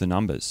can push the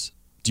numbers.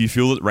 Do you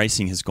feel that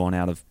racing has gone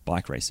out of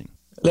bike racing?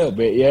 A little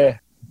bit, yeah,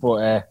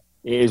 but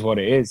it is what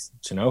it is,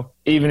 you know.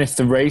 Even if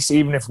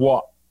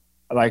what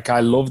like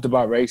I loved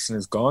about racing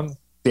is gone, at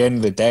the end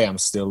of the day, I'm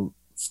still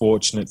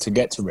fortunate to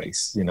get to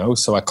race, you know.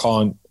 So I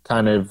can't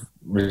kind of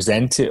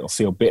resent it or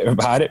feel bitter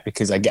about it,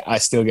 because I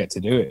still get to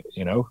do it,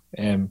 you know.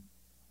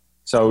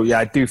 So yeah,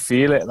 I do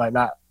feel it, like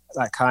that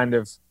kind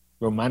of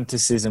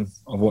romanticism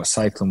of what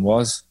cycling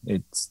was.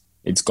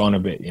 It's gone a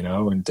bit, you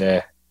know,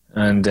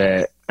 and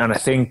I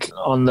think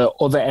on the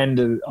other end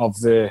of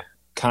the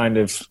kind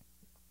of,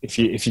 if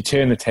you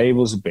turn the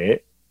tables a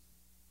bit,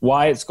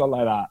 why it's got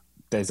like that,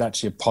 there's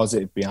actually a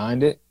positive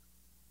behind it,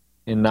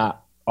 in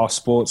that our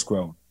sport's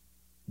grown,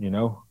 you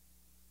know,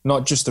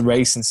 not just the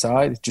racing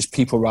side, just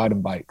people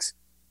riding bikes,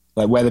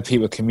 like whether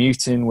people are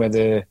commuting,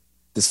 whether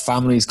there's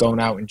families going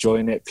out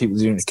enjoying it, people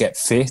doing it to get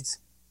fit,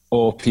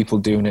 or people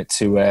doing it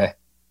to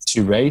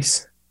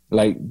race.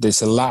 Like,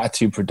 there's a latter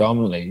two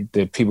predominantly,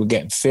 the people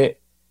getting fit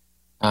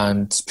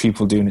and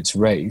people doing it to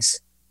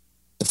race.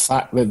 The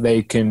fact that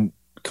they can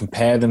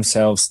compare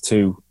themselves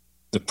to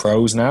the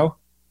pros now,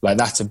 like,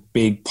 that's a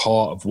big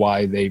part of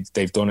why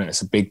they've done it.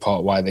 It's a big part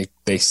of why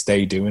they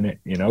stay doing it,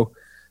 you know?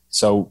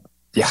 So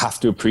you have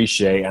to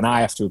appreciate, and I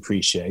have to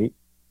appreciate,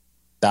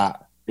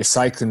 that if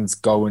cycling's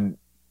going,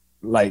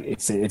 like,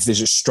 if there's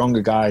just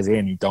stronger guys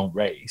in who don't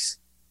race,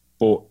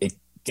 but it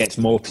gets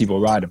more people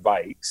riding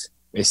bikes,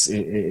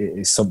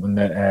 it's something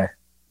that,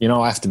 you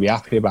know, I have to be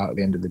happy about at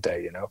the end of the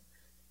day, you know.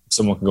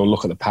 Someone can go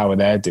look at the power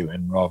they're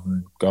doing rather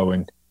than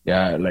going,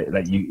 yeah,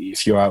 like you,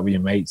 if you're out with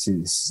your mates,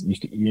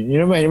 you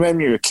know, when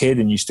you were a kid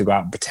and you used to go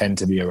out and pretend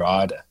to be a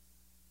rider,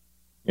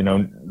 you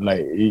know,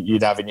 like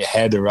you'd have in your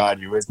head a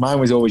rider. Mine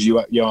was always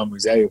Johan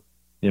Museeuw,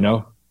 you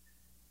know.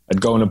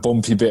 I'd go on a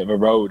bumpy bit of a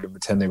road and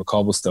pretend they were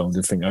cobblestones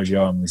and think I was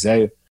Johan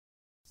Museo.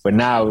 But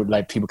now,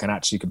 like, people can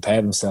actually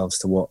compare themselves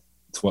to what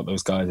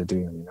those guys are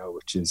doing, you know,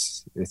 which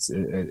is it's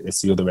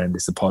the other end.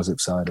 It's the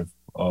positive side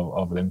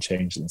of them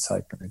changing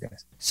cycling, I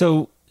guess.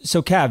 So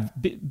Cav,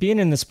 being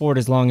in the sport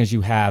as long as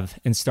you have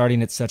and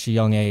starting at such a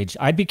young age,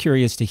 I'd be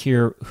curious to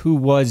hear who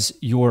was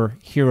your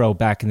hero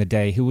back in the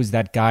day. Who was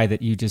that guy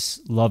that you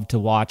just loved to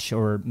watch,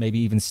 or maybe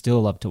even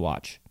still love to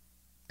watch?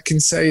 I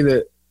can say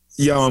that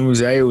Johan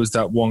Museo was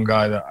that one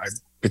guy that I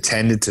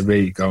pretended to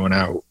be going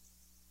out.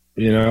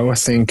 You know, I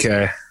think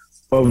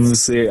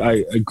obviously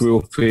I grew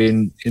up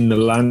in the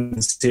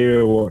Lance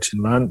era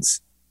watching Lance.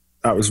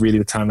 That was really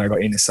the time that I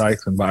got into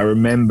cycling. But I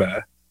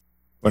remember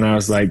when I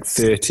was like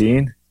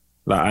 13,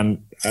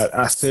 and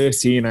at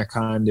 13, I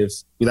kind of,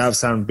 without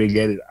sounding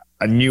big-headed,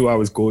 I knew I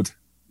was good,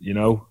 you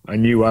know? I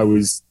knew I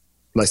was,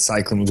 like,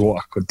 cycling was what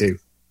I could do,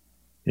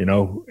 you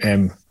know?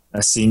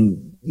 I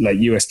seen, like,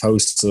 US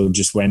Postal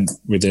just went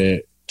with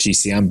a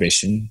GC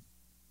Ambition,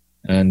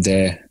 and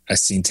I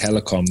seen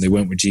Telecom, they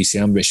went with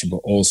GC Ambition, but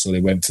also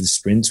they went for the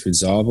sprints with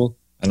Zabel.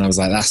 And I was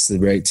like, that's the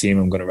great team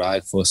I'm going to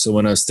ride for. So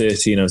when I was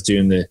 13, I was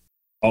doing the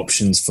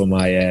options for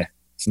my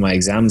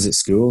exams at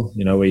school,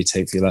 you know, where you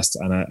take for your last,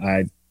 and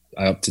I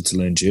opted to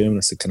learn German.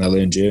 I said, can I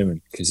learn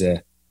German? Because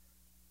I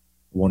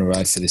want to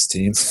ride for this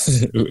team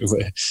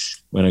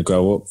when I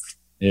grow up.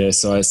 Yeah,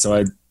 so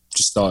I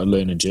just started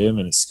learning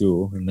German at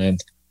school. And then,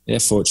 yeah,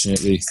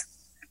 fortunately,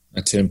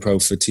 I turned pro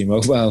for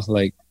T-Mobile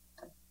like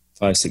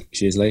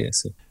 5-6 years later.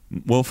 So.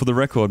 Well, for the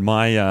record,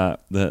 my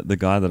the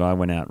guy that I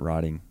went out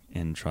riding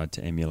and tried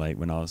to emulate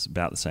when I was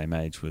about the same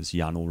age was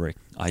Jan Ullrich.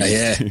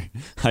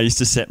 I used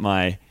to set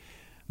my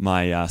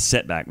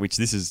setback, which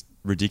this is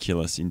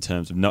ridiculous in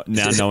terms of now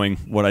knowing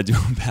what I do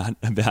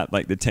about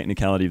like the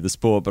technicality of the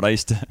sport, but I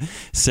used to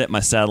set my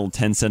saddle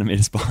 10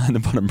 centimeters behind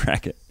the bottom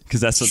bracket because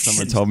that's what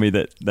someone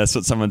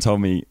told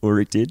me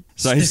Ulrich did.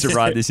 So I used to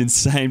ride this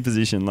insane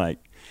position, like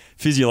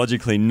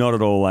physiologically not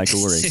at all like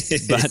Ulrich,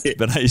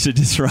 but I used to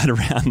just ride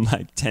around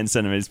like 10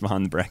 centimeters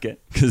behind the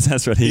bracket because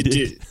that's what he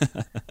did.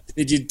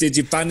 Did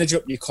you bandage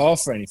up your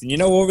calf or anything? You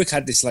know, Ulrich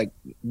had this, like,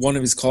 one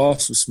of his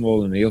calves was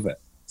smaller than the other.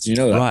 Did you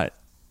know that? Right.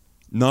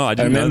 No, I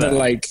didn't know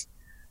that.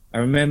 I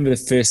remember the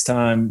first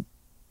time,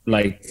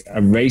 like, I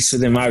raced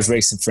with him. I was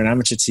racing for an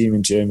amateur team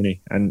in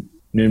Germany and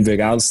Nürnberg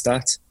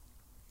Alstadt.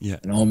 Yeah.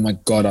 And oh my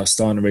God, I was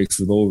starting to race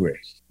with Ulrich.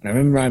 And I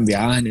remember riding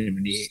behind him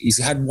and he's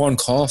had one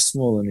calf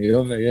smaller than the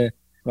other, yeah.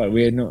 Like,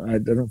 I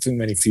don't think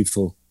many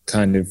people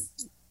kind of,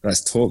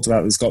 that's talked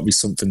about. There's got to be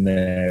something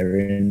there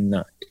in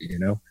that, you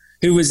know.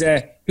 Who was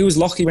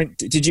Lockie?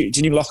 Did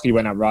you know Lockie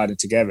went out riding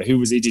together? Who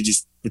was he? Did you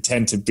just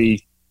pretend to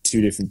be two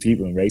different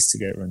people and race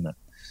together and that?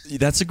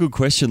 That's a good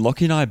question.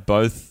 Lockie and I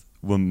both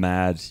were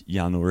mad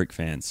Jan Ullrich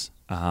fans.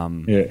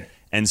 Yeah.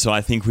 And so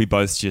I think we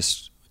both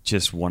just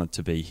wanted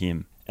to be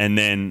him. And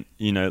then,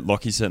 you know,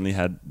 Lockie certainly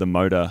had the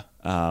motor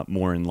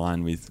more in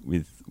line with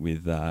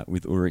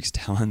Ulrich's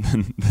talent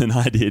than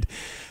I did.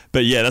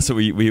 But yeah, that's what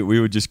we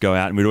would just go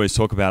out and we'd always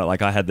talk about it.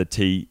 Like I had the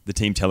Team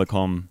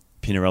Telecom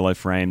Pinarello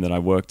frame that I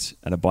worked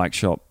at a bike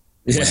shop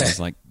when I was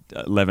like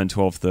 11,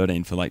 12,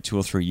 13 for like 2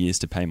 or 3 years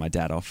to pay my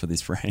dad off for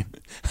this frame.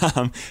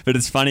 But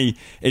it's funny.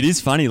 It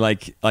is funny.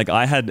 Like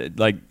I had,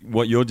 like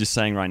what you're just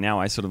saying right now,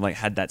 I sort of like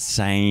had that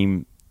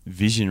same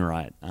vision,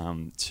 right?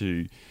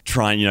 To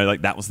try and, you know,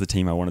 like that was the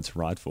team I wanted to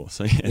ride for.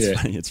 So yeah,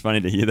 funny. It's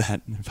funny to hear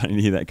that. Funny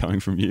to hear that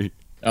coming from you.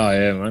 Oh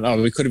yeah, man.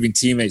 Oh, we could have been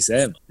teammates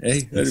there, man.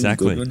 Hey,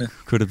 exactly. Good,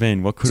 could have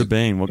been. What could have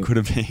been? What could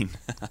have been?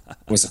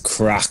 It was a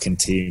cracking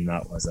team,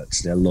 that was,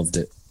 actually. I loved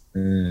it.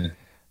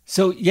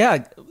 So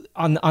yeah,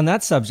 on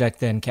that subject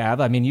then,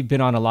 Cav, I mean, you've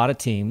been on a lot of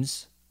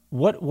teams.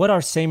 What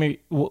are some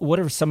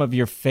of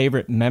your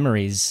favorite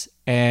memories?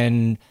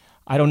 And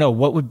I don't know,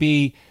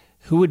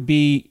 who would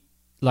be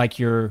like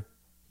your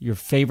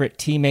favorite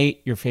teammate,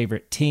 your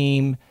favorite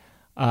team?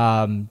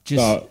 I'm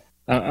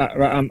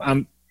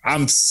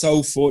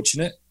so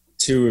fortunate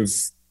to have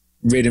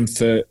ridden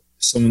for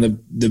some of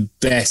the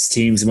best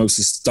teams, the most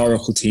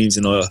historical teams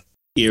in our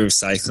era of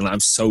cycling. I'm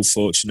so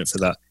fortunate for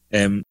that.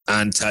 And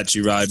to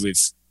actually ride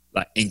with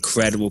like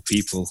incredible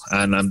people,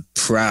 and I'm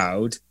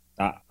proud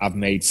that I've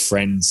made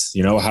friends.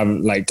 You know, I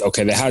haven't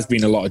there has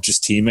been a lot of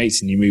just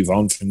teammates, and you move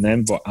on from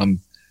them. But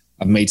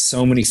I've made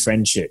so many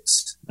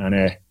friendships,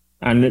 and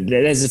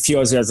there's a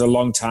few. There's a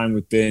long time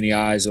with Bernie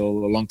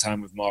Eisel, a long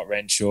time with Mark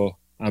Renshaw,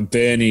 and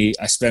Bernie.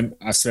 I've spent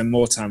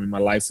more time in my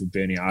life with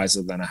Bernie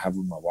Eisel than I have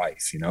with my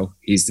wife. You know,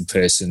 he's the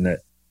person that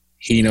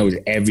he knows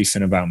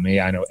everything about me.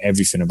 I know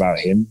everything about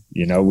him.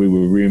 You know, we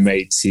were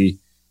roommates.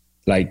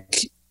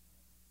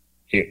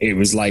 It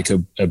was like a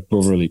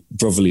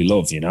brotherly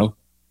love, you know.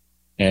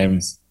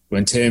 In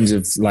terms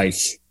of like,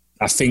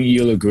 I think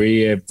you'll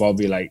agree,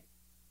 Bobby, like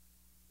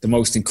the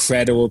most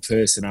incredible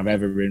person I've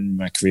ever ridden in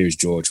my career is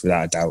George,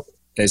 without a doubt.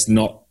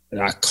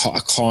 I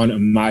can't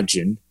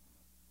imagine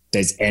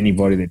there's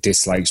anybody that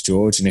dislikes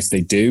George, and if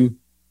they do,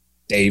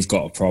 they've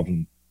got a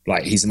problem.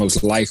 Like, he's the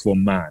most likable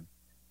man,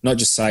 not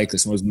just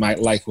cyclist, the most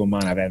likable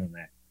man I've ever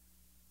met,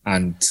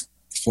 and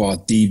for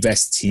the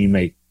best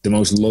teammate the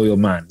most loyal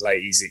man. Like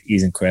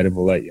he's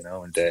incredible, like, you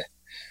know, and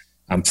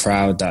I'm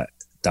proud that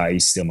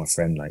he's still my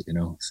friend, like, you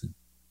know. So.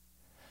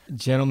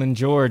 Gentleman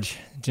George,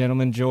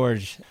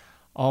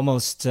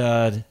 almost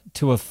to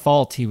a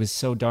fault. He was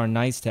so darn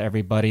nice to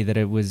everybody that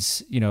it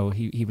was, you know,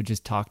 he would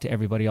just talk to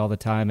everybody all the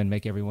time and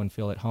make everyone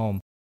feel at home.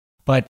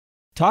 But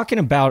talking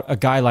about a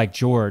guy like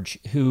George,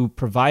 who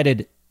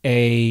provided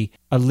a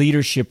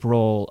leadership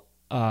role,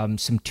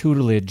 some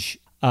tutelage,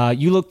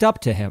 you looked up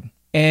to him.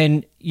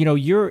 And, you know,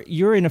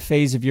 you're in a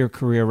phase of your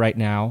career right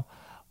now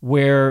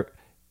where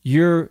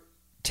you're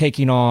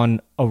taking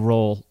on a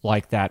role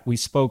like that. We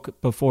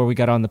spoke before we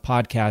got on the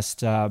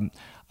podcast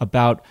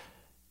about,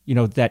 you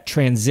know, that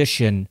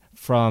transition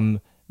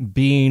from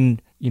being,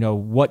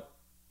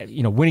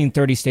 winning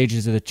 30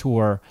 stages of the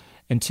tour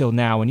until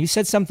now. And you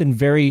said something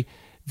very,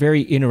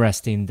 very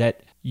interesting,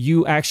 that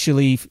you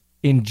actually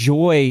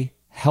enjoy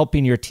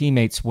helping your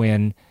teammates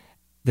win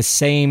the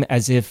same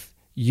as if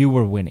you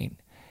were winning.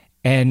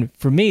 And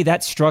for me,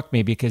 that struck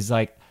me because,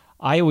 like,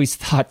 I always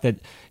thought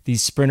that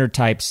these sprinter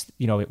types,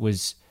 you know, it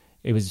was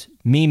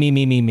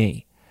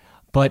me.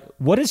 But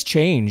what has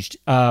changed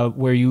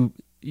where you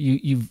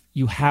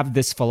have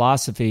this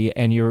philosophy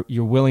and you're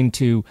willing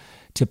to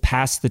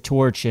pass the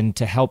torch and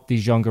to help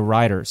these younger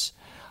riders?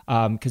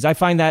 Because I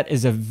find that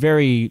is a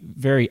very,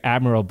 very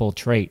admirable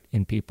trait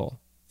in people.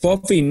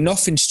 Bobby,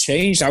 nothing's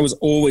changed. I was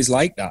always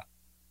like that.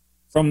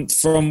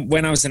 From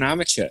when I was an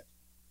amateur.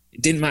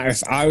 It didn't matter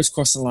if I was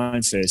crossing the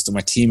line first or my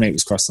teammate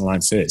was crossing the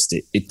line first.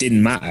 It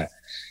didn't matter.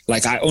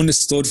 Like, I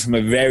understood from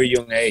a very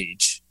young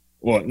age,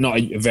 well, not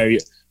a very,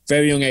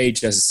 very young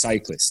age as a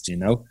cyclist, you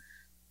know,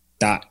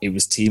 that it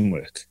was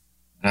teamwork.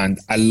 And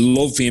I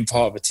love being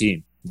part of a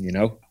team, you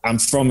know. I'm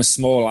from a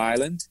small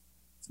island,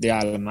 the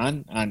Isle of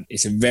Man, and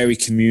it's a very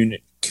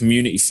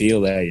community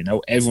feel there, you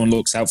know. Everyone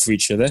looks out for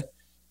each other.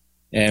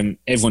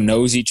 Everyone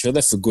knows each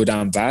other for good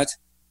and bad.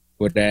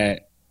 But,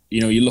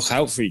 you know, you look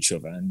out for each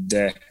other.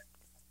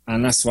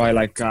 And that's why,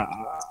 like, I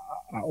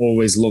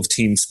always loved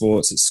team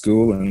sports at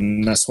school,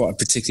 and that's what I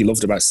particularly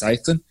loved about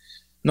cycling.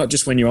 Not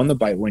just when you're on the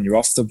bike, when you're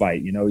off the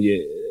bike, you know,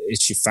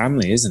 it's your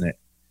family, isn't it?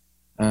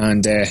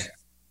 And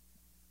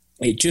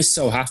it just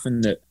so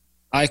happened that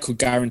I could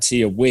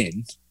guarantee a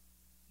win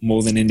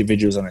more than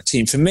individuals on a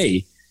team. For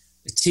me,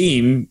 a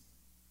team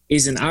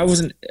I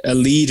wasn't a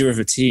leader of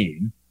a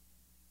team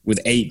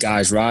with 8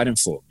 guys riding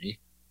for me.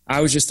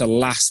 I was just the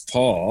last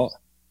part.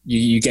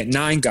 You get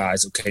 9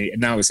 guys, okay, and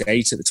now it's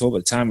 8 at the top,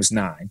 at the time it was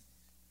 9.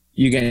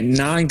 You get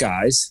 9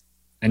 guys,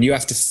 and you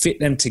have to fit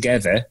them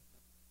together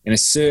in a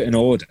certain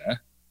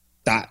order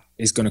that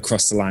is going to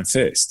cross the line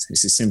first.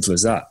 It's as simple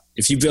as that.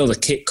 If you build a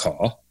kit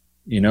car,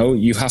 you know,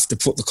 you have to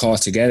put the car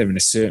together in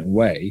a certain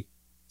way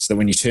so that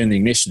when you turn the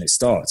ignition, it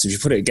starts. If you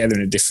put it together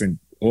in a different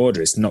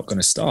order, it's not going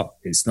to start.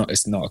 It's not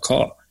a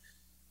car.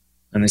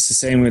 And it's the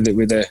same with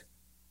a,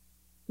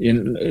 you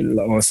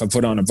know, if I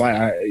put on a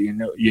bike,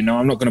 you know,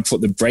 I'm not going to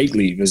put the brake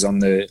levers on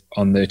the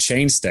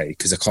chainstay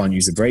because I can't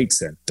use the brakes.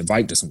 Then the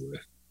bike doesn't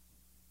work.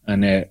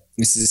 And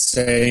this is the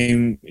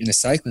same in a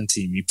cycling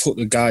team. You put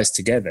the guys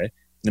together.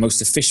 The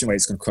most efficient way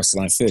is going to cross the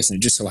line first. And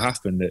it just so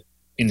happened that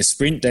in the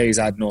sprint days,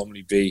 I'd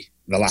normally be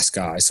the last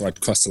guy, so I'd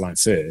cross the line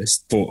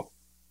first. But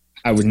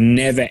I was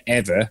never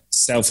ever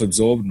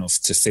self-absorbed enough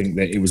to think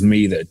that it was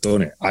me that had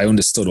done it. I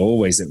understood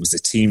always that it was the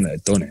team that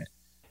had done it.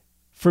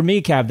 For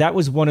me, Cav, that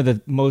was one of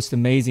the most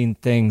amazing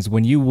things.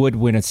 When you would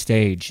win a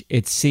stage,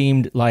 it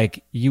seemed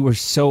like you were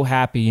so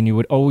happy, and you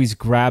would always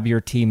grab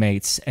your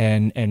teammates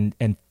and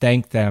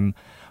thank them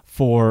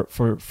for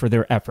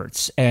their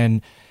efforts.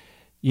 And,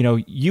 you know,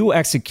 you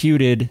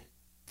executed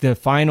the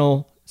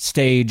final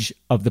stage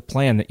of the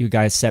plan that you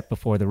guys set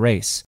before the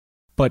race.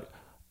 But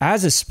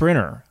as a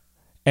sprinter,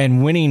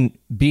 and winning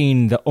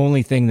being the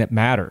only thing that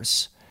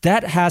matters,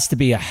 that has to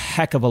be a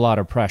heck of a lot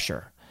of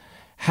pressure.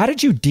 How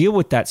did you deal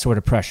with that sort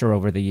of pressure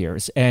over the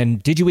years?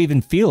 And did you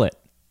even feel it?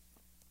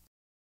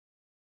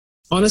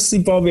 Honestly,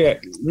 Bobby,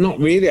 not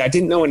really. I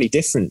didn't know any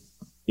different,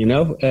 you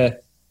know. I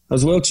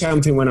was world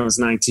champion when I was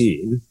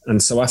 19.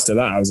 And so after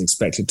that, I was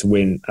expected to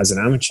win as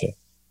an amateur.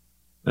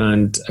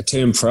 And I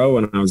turned pro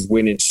and I was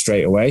winning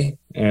straight away.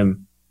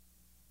 And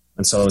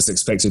so I was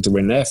expected to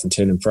win there from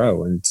turning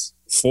pro. And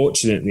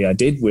fortunately, I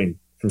did win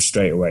from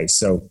straight away.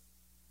 So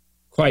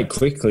quite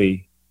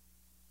quickly,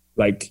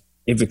 like,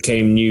 it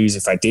became news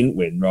if I didn't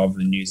win rather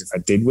than news if I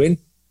did win.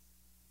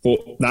 But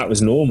that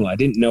was normal. I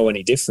didn't know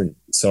any different.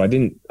 So I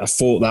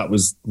thought that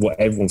was what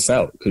everyone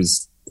felt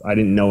because I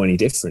didn't know any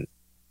different.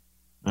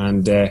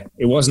 And it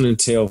wasn't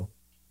until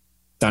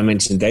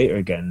Dimension Data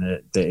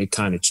again that it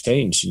kind of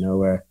changed, you know,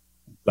 where,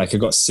 like, I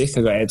got sick.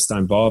 I got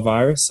Epstein-Barr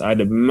virus. I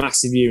had a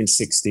massive year in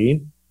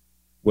 16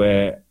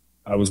 where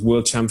I was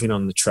world champion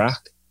on the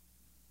track.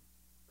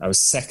 I was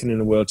second in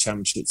the world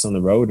championships on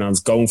the road, and I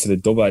was going for the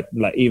double.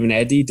 Like, even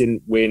Eddie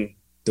didn't win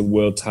the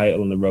world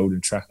title on the road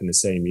and track in the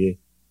same year.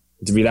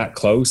 To be that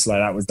close, like,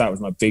 that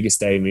was my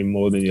biggest aim, in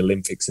more than the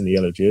Olympics and the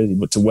yellow jersey.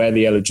 But to wear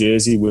the yellow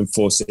jersey, win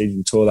 4 stages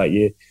on tour that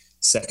year,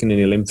 second in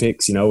the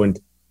Olympics, you know, and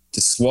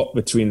to swap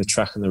between the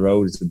track and the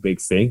road is a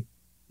big thing.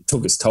 It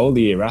took its toll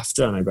the year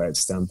after, and I got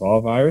Epstein-Barr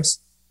virus.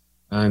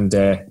 And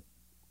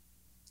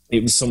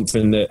it was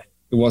something that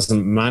it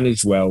wasn't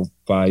managed well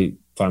by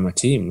my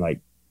team.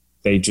 Like,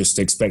 they just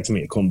expected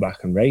me to come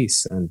back and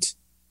race, and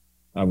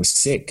I was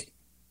sick.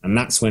 And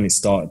that's when I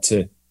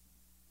started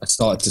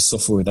to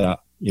suffer with that,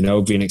 you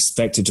know, being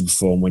expected to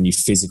perform when you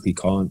physically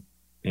can't.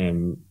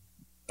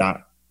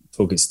 That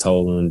took its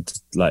toll, and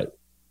like,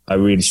 I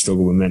really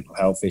struggled with mental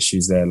health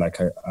issues there. Like,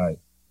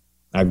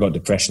 I got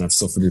depression. I've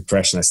suffered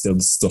depression. I still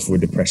suffer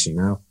with depression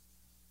now.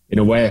 In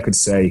a way, I could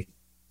say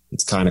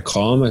it's kind of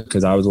karma,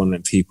 because I was one of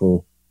them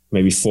people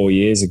maybe 4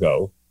 years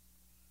ago.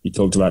 You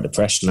talked about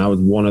depression. I was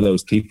one of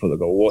those people that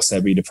go, what's there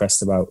to be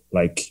depressed about?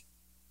 Like,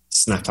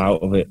 snap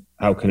out of it.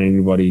 How can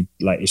anybody,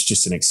 like, it's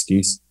just an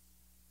excuse,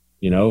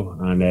 you know?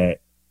 And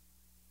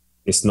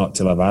it's not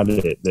till I've had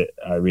it that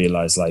I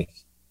realize, like,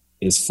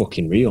 it's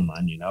fucking real,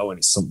 man, you know? And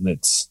it's something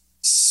that's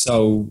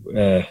so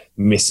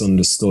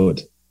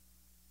misunderstood,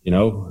 you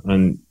know?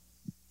 And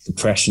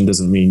depression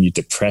doesn't mean you're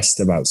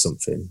depressed about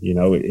something, you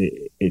know?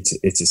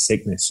 It's a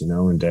sickness, you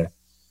know? And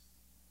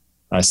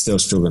I still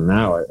struggle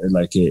now.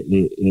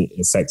 It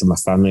affected my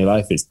family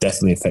life. It's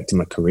definitely affected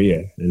my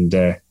career. And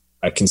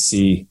I can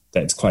see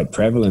that it's quite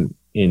prevalent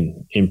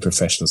in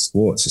professional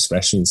sports,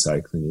 especially in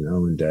cycling, you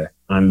know?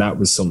 And that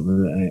was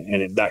something,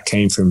 and that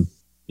came from,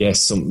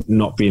 some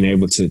not being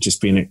able to,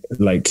 just being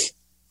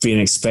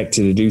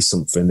expected to do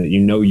something that you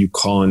know you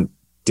can't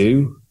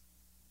do,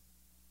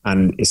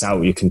 and it's out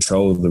of your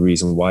control, the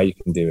reason why you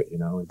can do it, you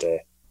know? And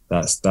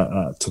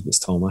that took its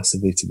toll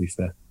massively, to be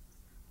fair.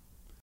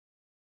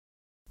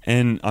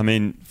 And I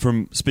mean,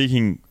 from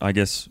speaking, I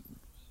guess,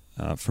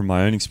 from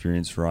my own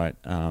experience, right,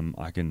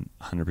 I can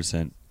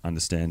 100%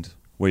 understand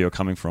where you're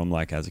coming from.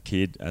 Like, as a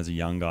kid, as a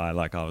young guy,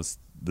 like, I was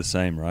the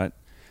same, right?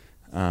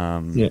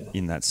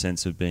 In that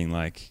sense of being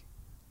like,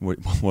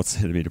 what's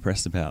there to be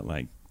depressed about?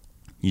 Like,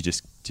 you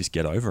just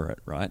get over it,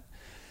 right?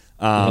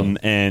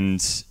 And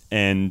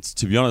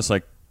to be honest,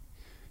 like,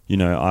 you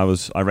know,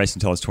 I raced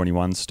until I was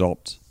 21,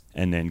 stopped,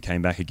 and then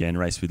came back again,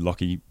 raced with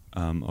Lockie.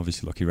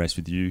 Obviously, Lockie raced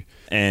with you.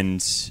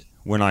 And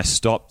when I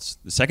stopped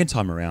the second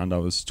time around, I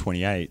was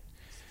 28.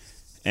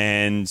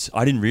 And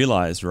I didn't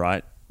realize,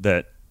 right,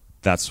 that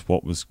that's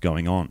what was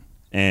going on,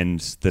 and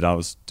that I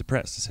was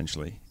depressed,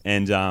 essentially.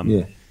 And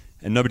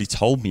and nobody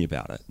told me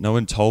about it. No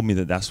one told me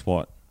that that's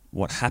what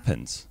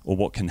happens, or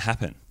what can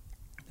happen.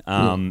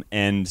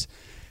 And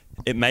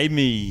it made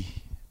me,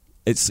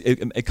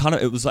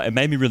 it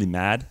made me really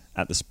mad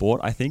at the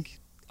sport, I think.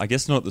 I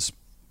guess not at the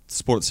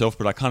sport itself,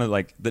 but I kind of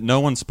like that no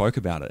one spoke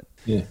about it.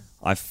 Yeah.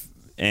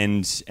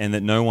 And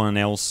that no one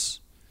else,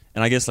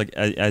 and I guess, like,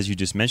 as you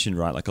just mentioned,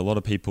 right, like, a lot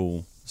of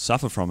people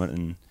suffer from it,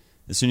 and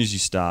as soon as you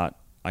start,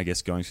 I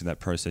guess, going through that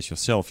process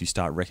yourself, you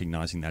start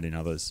recognizing that in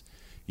others.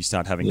 You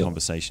start having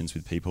conversations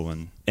with people,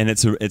 and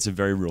it's a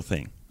very real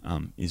thing.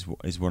 Is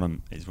what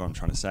I'm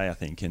trying to say, I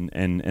think, and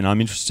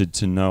I'm interested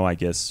to know, I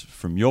guess,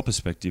 from your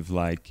perspective,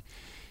 like,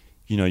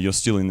 you know, you're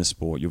still in the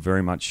sport, you're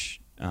very much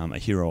a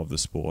hero of the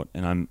sport,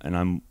 and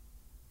I'm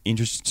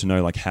interested to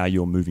know, like, how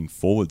you're moving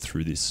forward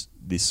through this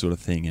sort of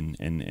thing,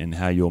 and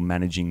how you're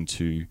managing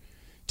to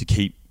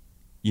keep,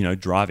 you know,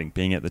 driving,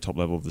 being at the top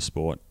level of the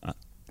sport,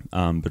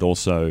 but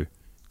also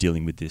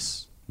dealing with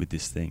this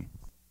thing.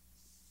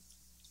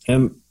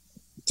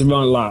 To be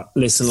honest,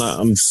 listen,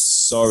 I'm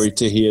sorry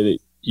to hear that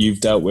you've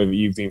dealt with it,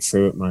 you've been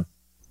through it, man.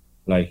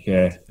 Like,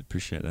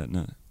 appreciate that.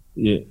 No.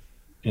 Yeah.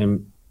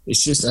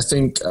 It's just, I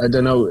think, I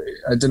don't know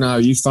how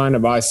you find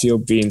it, but I feel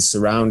being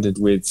surrounded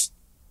with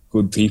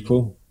good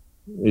people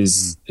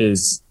is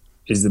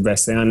the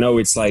best thing. I know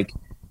it's like,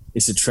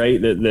 it's a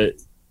trait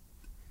that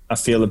I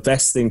feel the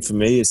best thing for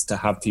me is to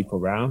have people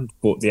around,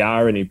 but the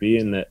irony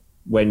being that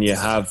when you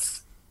have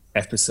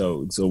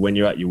episodes, or when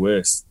you're at your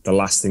worst, the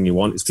last thing you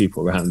want is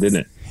people around, isn't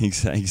it?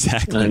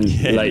 Exactly. And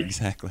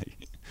exactly.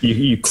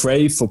 You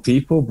crave for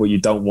people, but you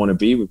don't want to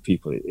be with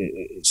people.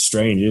 It's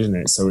strange, isn't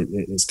it? So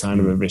it's kind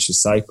of a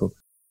vicious cycle.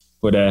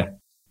 But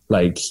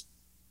like,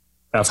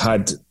 I've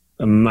had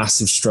a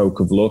massive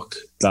stroke of luck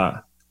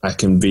that I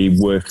can be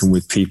working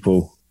with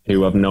people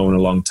who I've known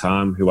a long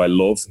time, who I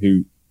love,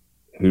 who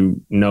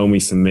know me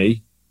for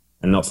me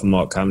and not for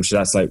Mark Cavendish.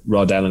 That's like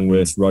Rod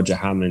Ellingworth, Roger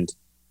Hammond,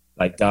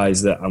 like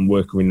guys that I'm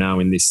working with now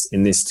in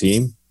this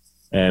team.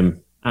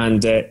 And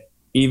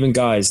even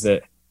guys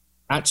that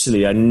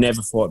actually I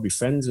never thought I'd be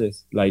friends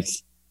with. Like,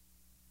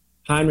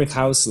 Heinrich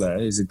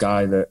Hausler is a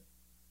guy that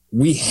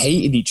we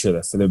hated each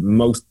other for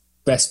the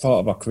best part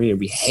of our career.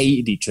 We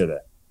hated each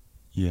other.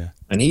 Yeah.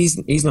 And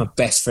he's my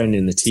best friend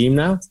in the team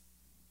now.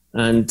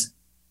 And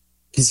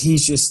because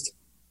he's just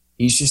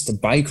a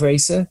bike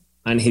racer,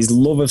 and his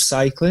love of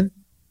cycling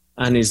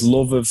and his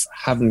love of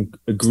having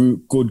a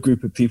good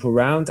group of people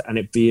around, and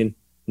it being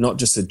not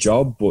just a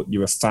job, but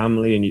you're a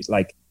family, and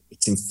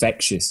it's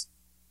infectious.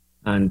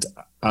 And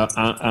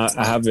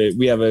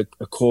we have a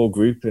core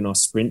group in our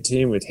sprint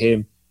team with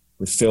him,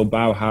 with Phil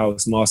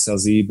Bauhaus, Marcel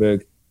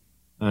Zieberg.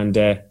 And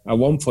at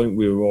one point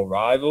we were all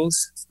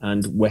rivals,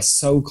 and we're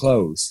so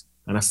close.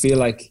 And I feel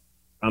like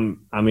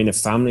I'm in a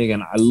family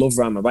again. I love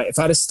riding my bike. If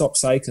I'd have stopped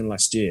cycling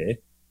last year,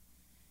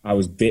 I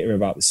was bitter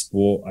about the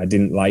sport. I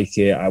didn't like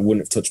it. I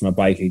wouldn't have touched my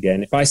bike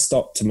again. If I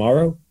stopped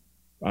tomorrow,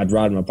 I'd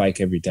ride my bike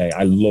every day.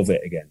 I love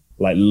it again,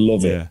 like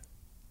love it.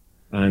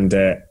 And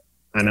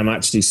I'm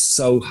actually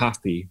so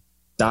happy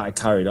that I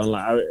carried on.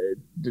 Like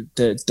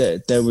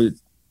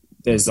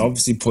there's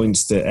obviously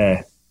points that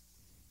I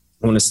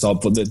want to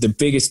stop, but the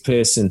biggest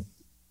person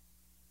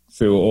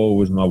through it all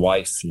was my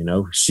wife. You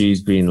know,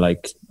 she's been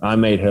like, I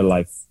made her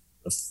life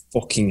a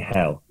fucking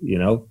hell. You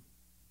know,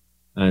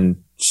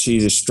 and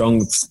she's the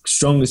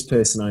strongest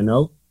person I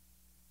know,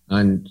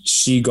 and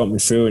she got me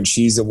through, and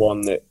she's the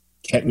one that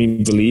kept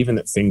me believing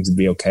that things would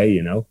be okay.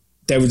 You know,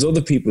 there was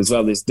other people as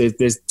well.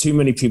 There's too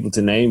many people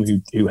to name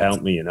who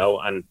helped me. You know,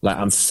 and like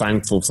I'm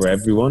thankful for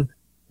everyone.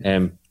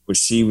 But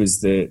she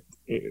was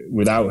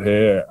without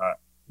her,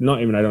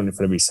 not even I don't know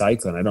if I'd be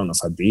cycling. I don't know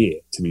if I'd be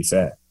here, to be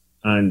fair.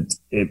 And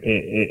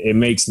it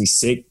makes me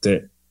sick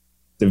that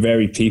the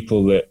very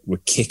people that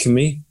were kicking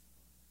me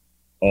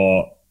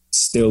are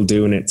still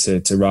doing it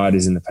to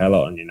riders in the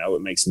peloton. You know,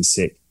 it makes me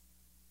sick.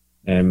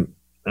 And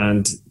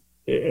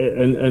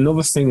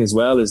another thing as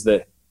well is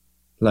that,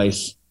 like,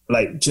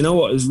 do you know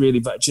what is really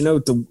bad? Do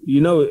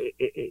you know,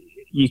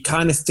 you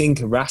kind of think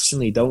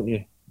irrationally, don't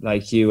you?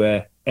 Like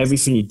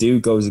everything you do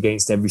goes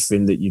against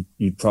everything that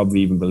you'd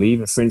probably even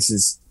believe in. For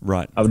instance,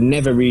 right. I would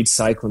never read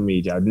cycling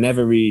media. I would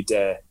never read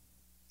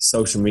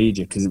social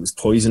media because it was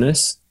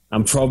poisonous.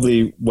 And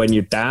probably when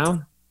you're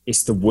down,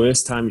 it's the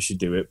worst time you should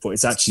do it, but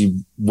it's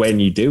actually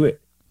when you do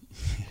it.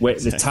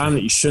 The time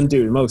that you shouldn't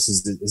do it most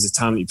is the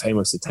time that you pay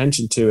most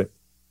attention to it.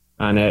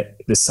 And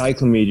the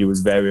cycling media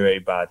was very, very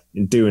bad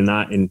in doing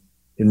that, in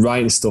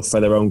writing stuff for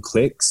their own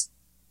clicks.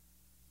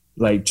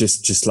 Like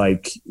just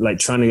like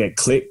trying to get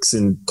clicks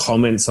and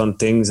comments on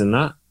things and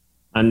that,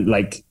 and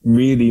like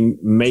really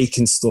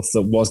making stuff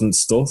that wasn't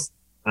stuff,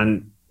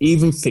 and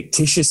even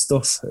fictitious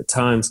stuff at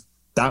times.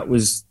 That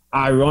was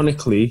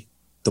ironically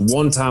the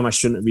one time I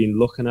shouldn't have been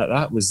looking at.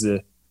 That was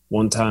the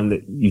one time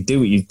that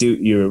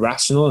you're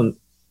irrational,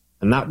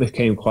 and that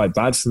became quite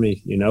bad for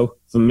me. You know,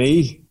 for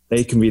me,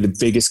 they can be the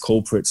biggest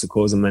culprits of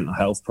causing mental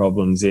health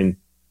problems in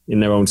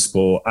their own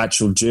sport.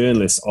 Actual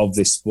journalists of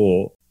this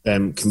sport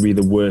can be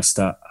the worst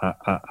at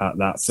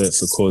that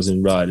for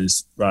causing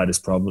riders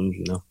problems.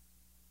 You know,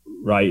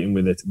 writing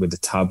with a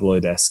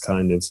tabloid-esque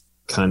kind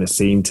of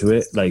theme to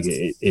it. Like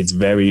it's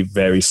very,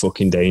 very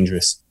fucking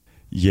dangerous.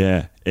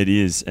 Yeah, it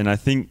is. And I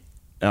think,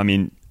 I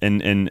mean,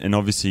 and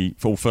obviously,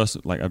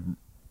 first, like, I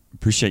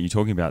appreciate you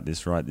talking about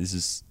this, right? This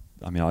is,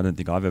 I mean, I don't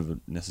think I've ever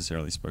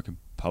necessarily spoken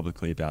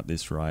publicly about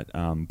this, right?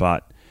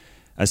 But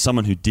as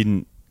someone who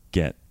didn't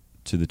get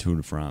to the Tour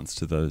de France,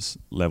 to those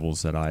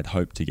levels that I'd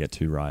hoped to get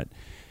to, right,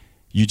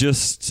 you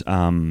just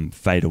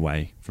fade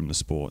away from the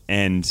sport,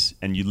 and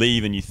you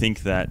leave, and you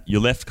think that you're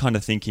left kind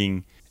of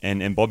thinking,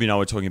 and Bobby and I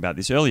were talking about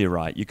this earlier,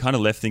 right? You're kind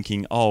of left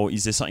thinking, oh,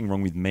 is there something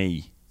wrong with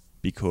me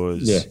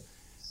because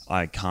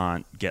I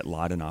can't get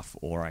light enough,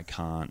 or I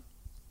can't,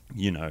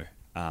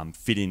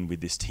 fit in with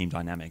this team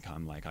dynamic.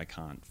 I'm like, I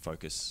can't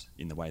focus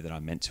in the way that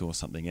I'm meant to, or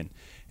something. And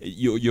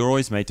you're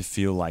always made to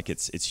feel like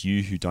it's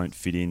you who don't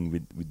fit in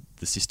with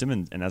the system,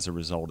 and as a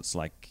result,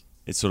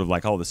 it's sort of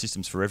like, oh, the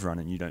system's for everyone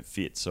and you don't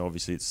fit. So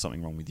obviously it's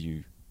something wrong with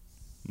you,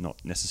 not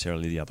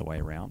necessarily the other way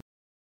around.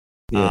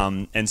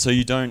 Yeah. And so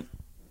you don't,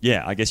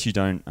 I guess you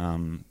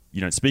don't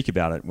speak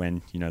about it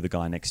when, the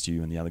guy next to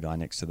you and the other guy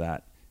next to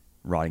that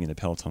riding in the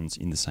pelotons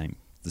in the same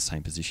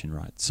position,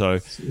 right? So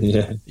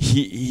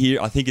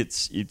here I think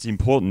it's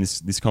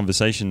important, this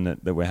conversation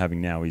that we're having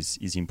now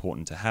is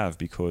important to have,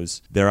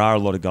 because there are a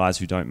lot of guys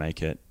who don't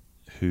make it,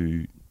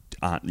 who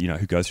aren't,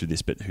 who go through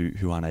this, but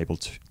who aren't able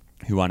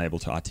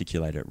to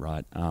articulate it,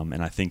 right?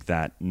 And I think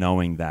that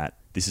knowing that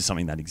this is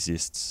something that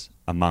exists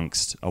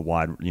amongst a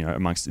wide,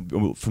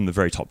 from the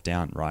very top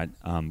down, right?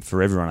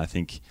 For everyone, I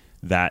think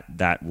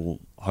that will,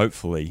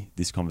 hopefully,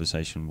 this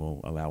conversation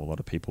will allow a lot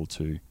of people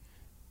to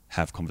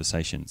have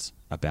conversations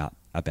about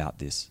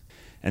this.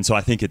 And so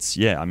I think it's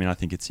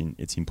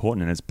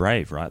important, and it's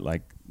brave, right?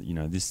 Like,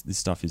 this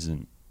stuff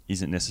isn't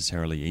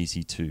necessarily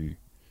easy to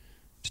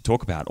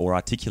talk about or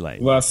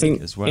articulate. Well, I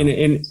think as well.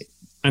 in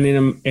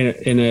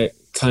a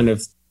kind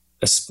of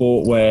a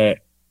sport where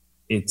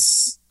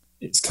it's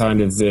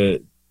kind of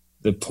the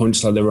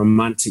punchline, the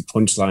romantic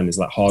punchline is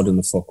like harden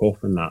the fuck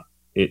up, and that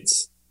it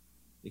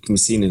can be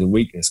seen as a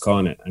weakness,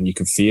 can't it? And you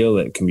can feel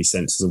that it can be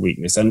sensed as a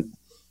weakness. And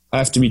I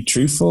have to be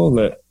truthful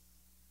that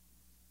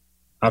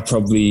I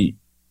probably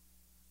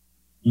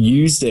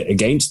used it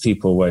against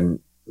people when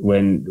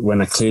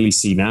I clearly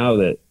see now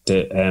that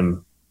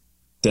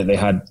they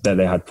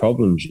had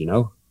problems,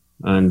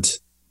 and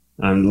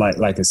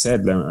like I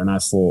said, and I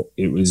thought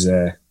it was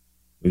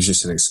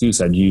just an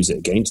excuse. I'd use it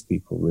against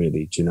people,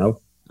 really,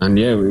 And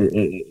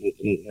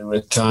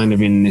we're kind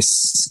of in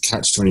this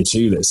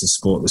catch-22 that it's a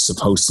sport that's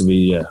supposed to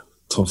be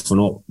toughen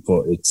up,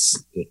 but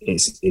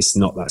it's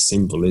not that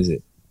simple, is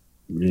it?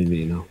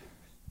 Really,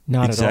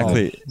 Not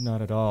exactly. At all.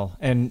 Not at all.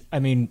 And I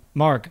mean,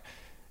 Mark,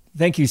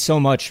 thank you so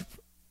much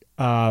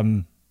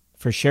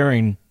for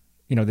sharing,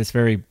 this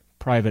very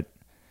private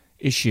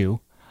issue.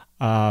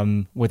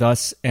 with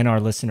us and our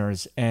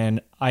listeners. And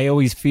I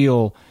always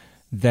feel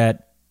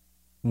that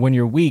when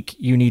you're weak,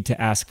 you need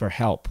to ask for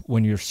help.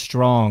 When you're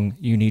strong,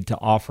 you need to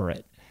offer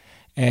it.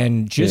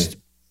 And just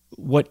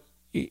what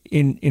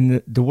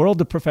in the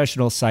world of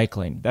professional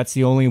cycling, that's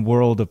the only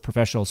world of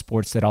professional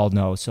sports that I'll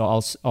know. So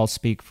I'll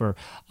speak for,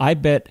 I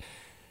bet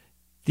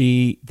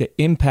the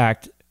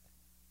impact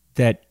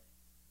that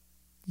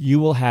you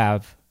will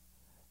have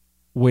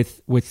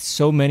with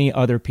so many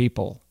other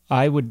people.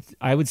 I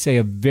would say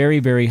a very,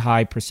 very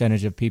high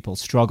percentage of people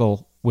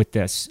struggle with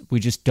this. We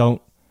just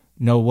don't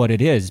know what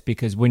it is,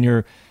 because when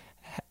you're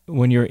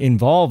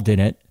involved in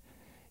it,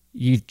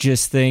 you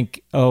just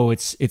think, oh,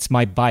 it's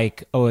my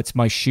bike, oh, it's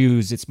my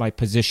shoes, it's my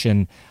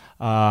position,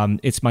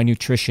 it's my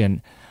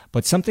nutrition.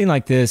 But something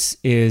like this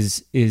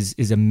is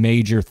a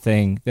major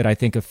thing that I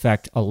think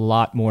affect a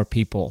lot more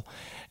people.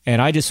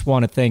 And I just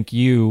want to thank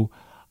you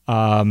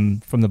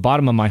from the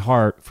bottom of my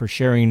heart for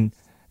sharing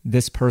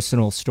this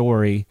personal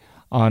story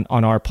on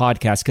our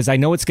podcast, because I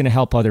know it's going to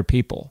help other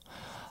people.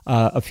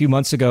 A few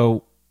months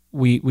ago,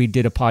 we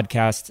did a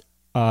podcast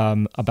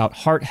about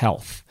heart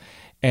health.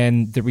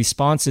 And the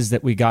responses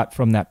that we got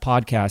from that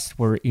podcast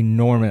were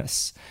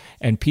enormous.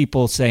 And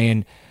people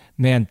saying,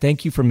 man,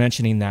 thank you for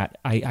mentioning that.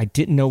 I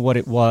didn't know what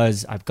it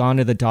was. I've gone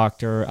to the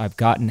doctor. I've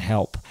gotten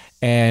help.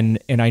 And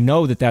I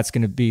know that that's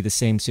going to be the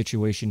same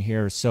situation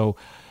here. So,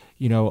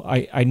 you know,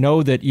 I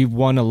know that you've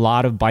won a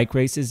lot of bike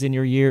races in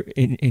your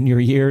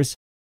years,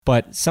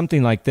 but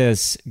something like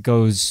this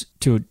goes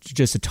to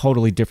just a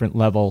totally different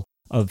level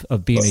of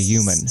being a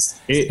human.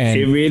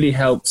 It really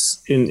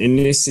helps in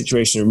this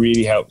situation. It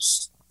really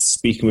helps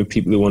speaking with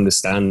people who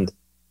understand,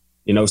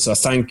 you know. So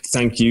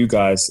thank you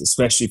guys,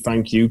 especially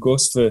thank you,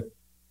 Gus, for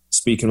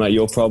speaking about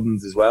your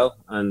problems as well.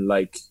 And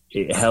like,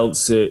 it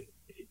helps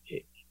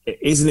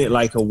isn't it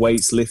like a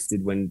weight's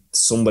lifted when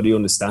somebody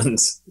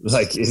understands?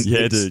 Like,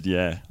 dude,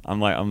 yeah.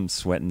 I'm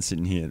sweating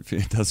sitting here.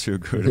 It does feel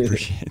good. I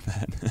appreciate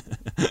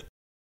that.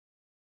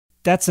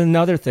 That's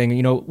another thing,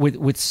 you know, with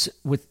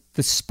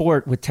the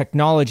sport, with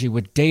technology,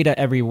 with data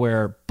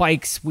everywhere,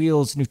 bikes,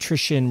 wheels,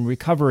 nutrition,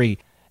 recovery.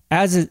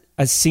 As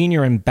a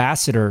senior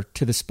ambassador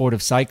to the sport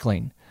of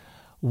cycling,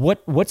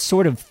 what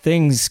sort of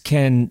things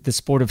can the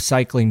sport of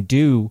cycling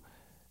do,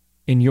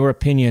 in your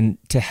opinion,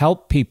 to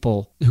help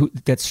people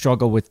that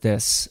struggle with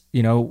this?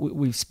 You know,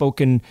 we've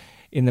spoken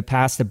in the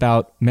past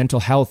about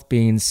mental health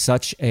being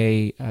such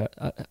a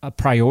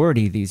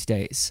priority these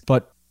days.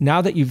 But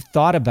now that you've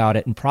thought about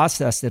it and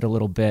processed it a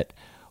little bit,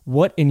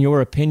 what, in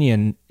your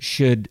opinion,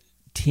 could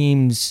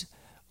teams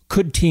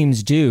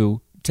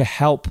do to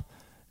help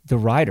the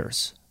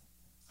riders?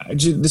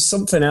 There's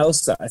something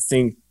else that I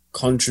think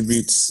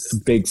contributes a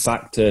big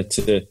factor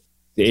to the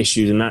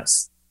issues, and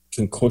that's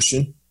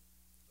concussion.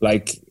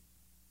 Like,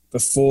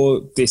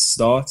 before this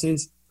started,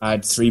 I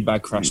had 3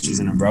 bad crashes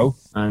in a row.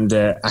 And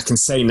I can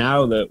say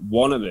now that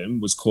one of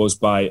them was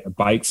caused by a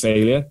bike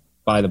failure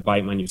by the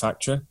bike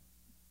manufacturer.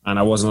 And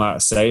I wasn't allowed to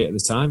say it at the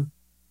time.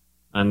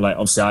 And like,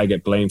 obviously I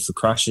get blamed for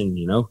crashing,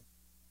 you know.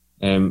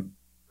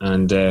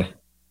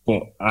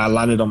 But I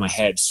landed on my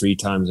head 3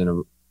 times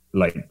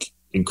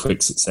in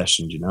quick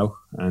succession, you know.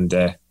 And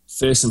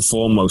first and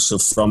foremost, so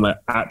from an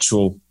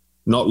actual,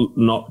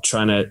 not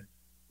trying to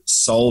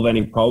solve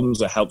any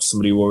problems or help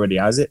somebody who already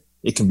has it,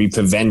 it can be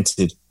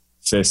prevented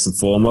first and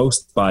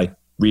foremost by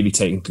really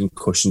taking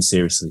concussion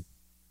seriously.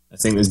 I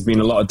think there's been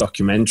a lot of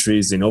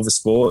documentaries in other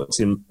sports,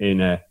 in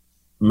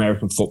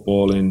American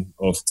football,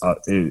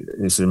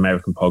 it's an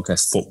American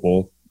podcast,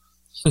 football.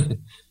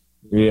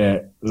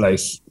 Yeah,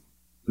 like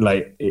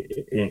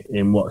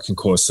in what it can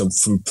cause. So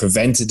from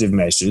preventative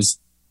measures,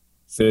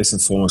 first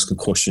and foremost,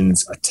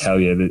 concussions, I tell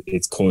you that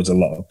it's caused a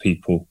lot of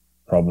people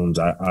problems,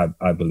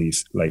 I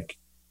believe, like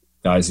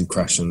guys who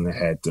crash on their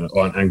head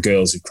and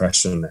girls who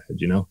crash on their head,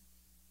 you know.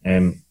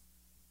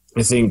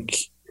 I think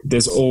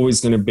there's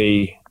always going to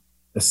be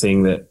a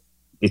thing that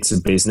it's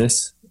a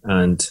business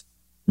and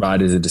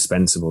riders are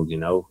dispensable, you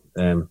know.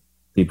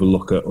 People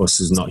look at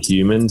us as not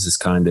humans, as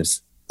kind of,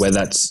 whether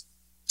that's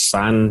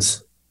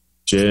fans,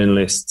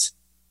 journalists,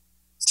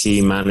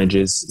 team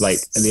managers, like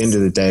at the end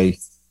of the day,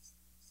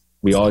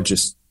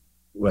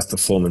 we're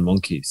performing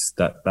monkeys.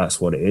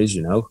 That's what it is,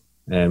 you know.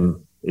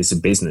 It's a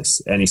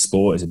business. Any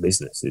sport is a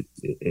business.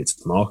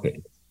 It's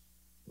marketing.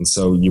 And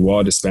so you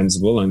are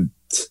dispensable. And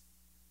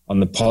on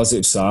the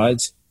positive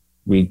side,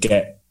 we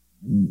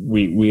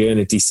earn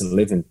a decent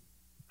living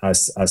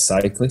as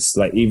cyclists.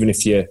 Like, even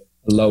if you're a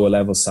lower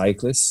level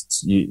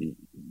cyclist, you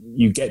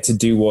get to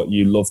do what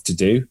you love to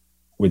do.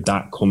 With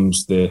that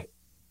comes the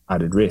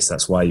added risk.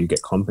 That's why you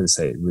get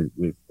compensated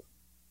with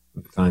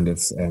kind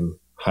of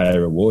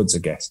higher rewards, I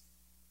guess.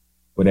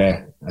 But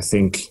I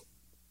think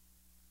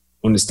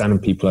understanding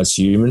people as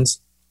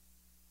humans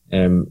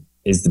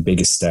is the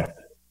biggest step,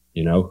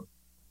 you know.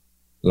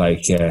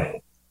 Like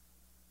I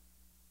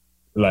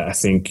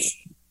think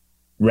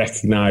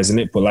recognizing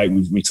it, but like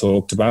we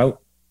talked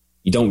about,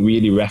 you don't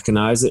really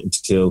recognize it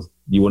until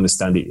you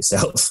understand it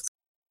yourself,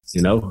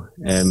 you know.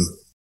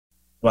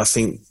 Well, I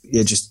think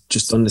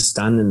just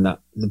understanding that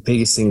the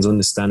biggest thing is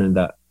understanding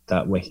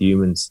that we're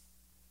humans,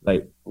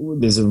 Like,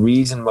 there's a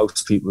reason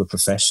most people are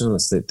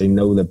professionals, that they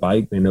know their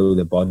bike, they know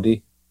their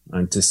body,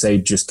 and to say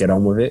just get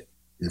on with it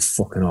is a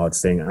fucking hard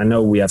thing. I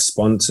know we have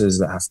sponsors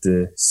that have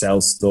to sell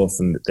stuff,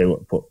 and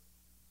but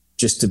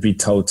just to be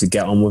told to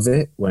get on with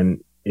it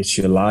when it's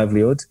your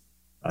livelihood,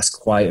 that's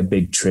quite a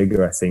big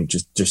trigger. I think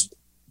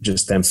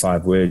just them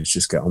 5 words,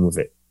 just get on with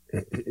it.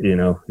 You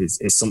know,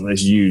 it's something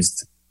that's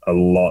used a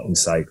lot in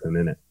cycling,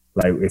 isn't it?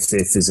 Like, if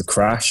there's a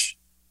crash,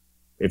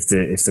 if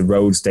the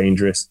road's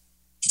dangerous,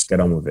 just get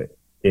on with it.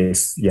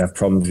 If you have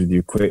problems with your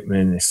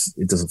equipment, if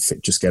it doesn't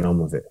fit, just get on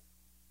with it.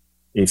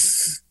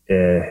 If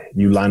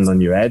you land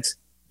on your head,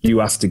 you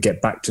have to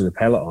get back to the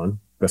peloton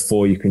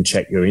before you can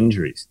check your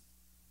injuries,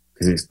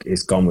 because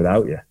it's gone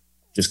without you.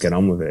 Just get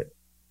on with it,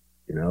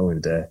 you know.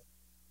 And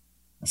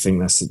I think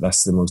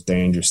that's the most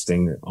dangerous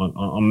thing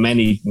on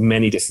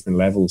many different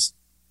levels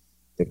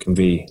that can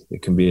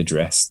be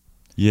addressed.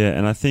 Yeah,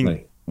 and I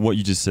think what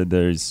you just said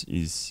there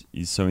is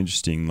so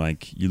interesting.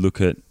 Like, you look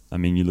at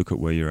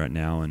where you're at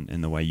now,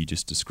 and the way you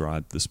just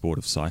described the sport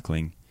of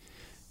cycling,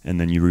 and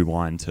then you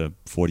rewind to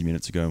 40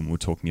 minutes ago and we're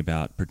talking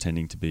about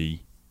pretending to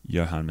be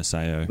Johan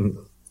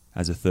Masseo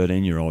as a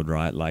 13-year-old,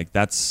 right? Like,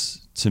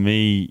 that's, to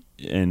me,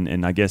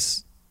 and I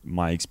guess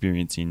my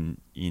experience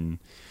in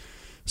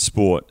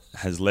sport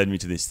has led me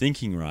to this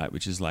thinking, right,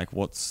 which is like,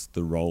 what's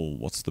the role,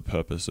 what's the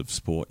purpose of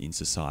sport in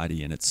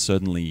society? And it's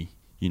certainly,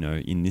 you know,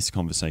 in this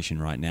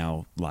conversation right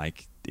now,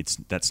 like,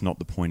 that's not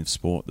the point of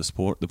sport.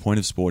 The point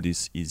of sport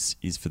is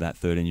for that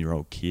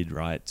 13-year-old kid,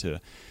 right, to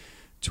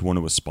want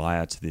to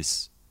aspire to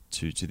this,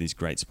 to these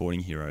great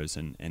sporting heroes,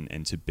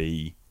 and to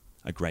be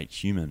a great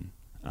human,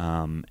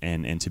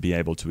 and to be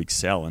able to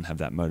excel and have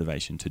that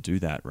motivation to do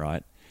that,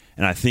 right?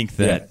 And I think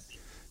that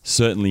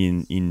certainly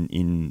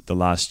in the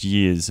last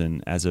years,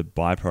 and as a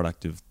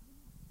byproduct of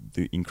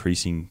the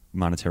increasing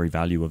monetary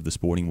value of the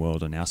sporting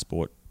world and our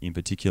sport in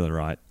particular,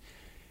 right,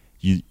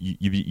 you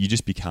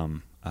just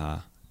become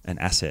an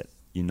asset.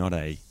 You're not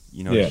a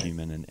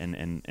human,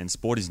 and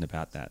sport isn't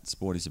about that.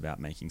 Sport is about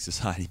making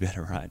society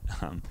better, right?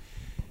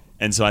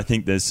 And so I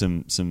think there's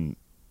some.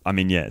 I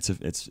mean, yeah,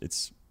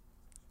 it's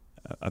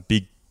a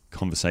big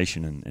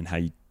conversation, and how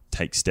you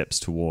take steps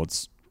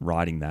towards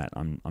writing that.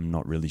 I'm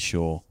not really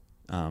sure,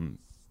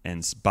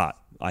 but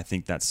I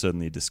think that's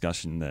certainly a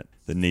discussion that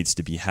needs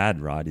to be had,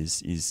 right?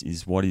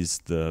 Is what is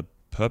the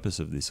purpose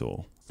of this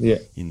all? Yeah.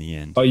 In the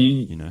end. Oh,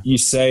 you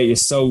say it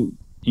so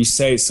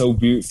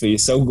beautifully. You're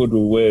so good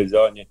with words,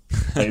 aren't you?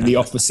 Like the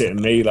opposite of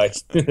me, like.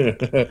 You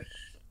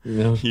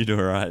know? You do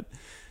all right.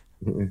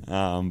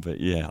 But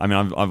yeah, I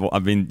mean,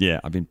 I've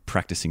been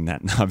practicing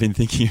that. I've been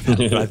thinking about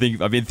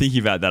it. I've been thinking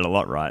about that a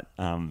lot, right?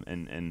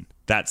 And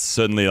that's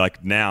certainly,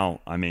 like,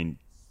 now, I mean,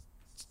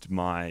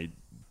 I'm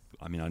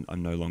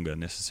no longer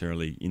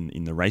necessarily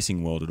in the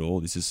racing world at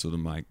all. This is sort of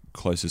my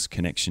closest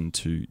connection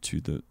to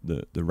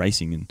the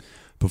racing and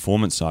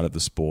performance side of the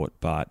sport,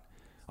 but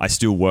I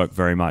still work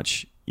very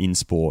much in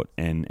sport,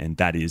 and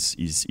that is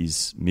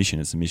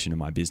mission. It's the mission of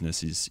my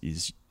business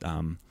is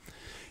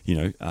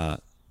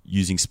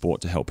using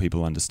sport to help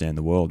people understand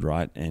the world,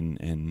 right?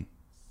 And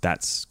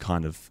that's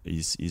kind of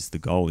is the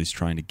goal, is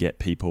trying to get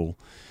people,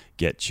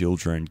 get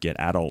children, get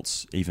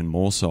adults, even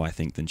more so, I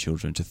think, than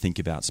children, to think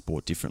about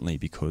sport differently,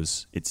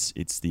 because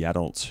it's the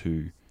adults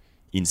who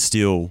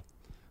instill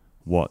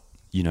what,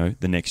 you know,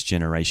 the next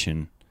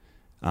generation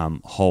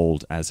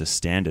hold as a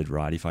standard,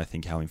 right? If I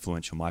think how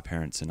influential my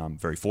parents, and I'm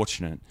very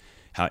fortunate,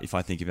 if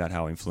I think about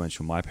how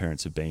influential my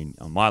parents have been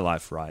on my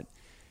life, right?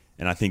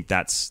 And I think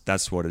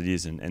that's what it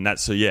is, and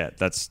that's, so yeah,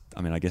 that's,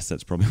 I mean, I guess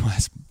that's probably why I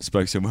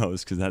spoke so well,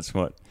 is because that's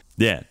what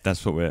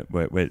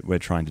we're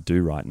trying to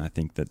do, right? And I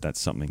think that's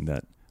something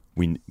that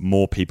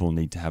more people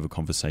need to have a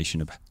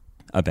conversation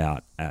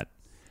about at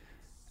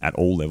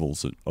all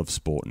levels of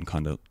sport, and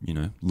kind of, you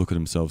know, look at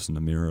themselves in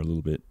the mirror a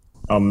little bit.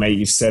 Oh, mate,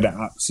 you've said it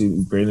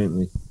absolutely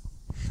brilliantly.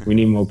 We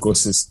need more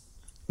Gusses.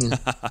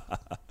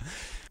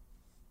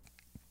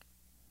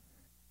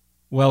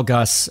 Well,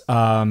 Gus,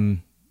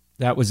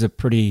 that was a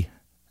pretty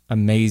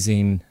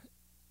amazing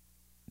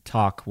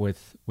talk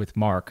with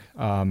Mark.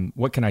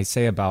 What can I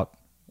say about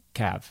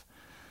Cav?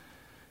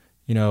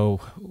 You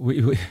know,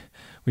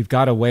 we've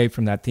got away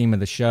from that theme of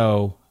the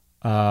show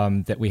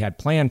that we had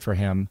planned for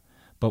him,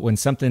 but when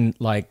something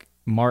like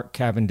Mark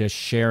Cavendish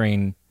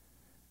sharing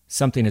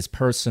something as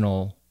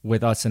personal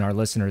with us and our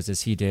listeners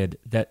as he did,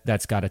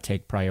 that's got to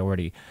take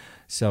priority.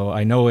 So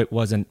I know it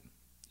wasn't,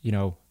 you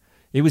know,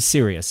 it was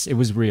serious, it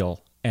was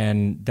real.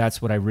 And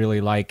that's what I really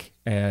like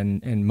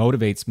and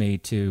motivates me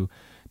to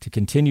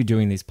continue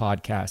doing these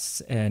podcasts.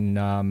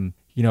 And,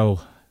 you know,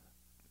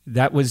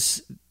 that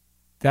was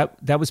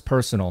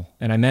personal.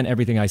 And I meant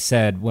everything I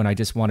said when I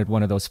just wanted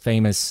one of those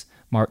famous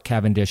Mark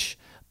Cavendish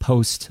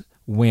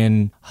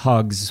post-win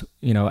hugs,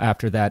 you know,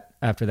 after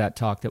that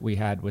talk that we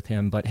had with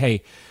him. But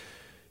hey,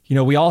 you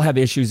know, we all have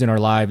issues in our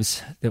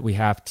lives that we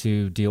have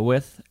to deal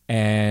with.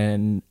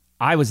 And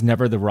I was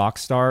never the rock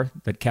star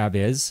that Cav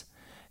is.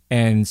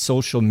 And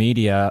social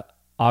media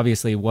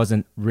obviously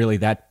wasn't really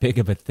that big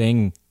of a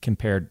thing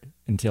compared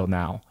until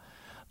now.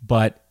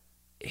 But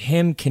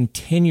him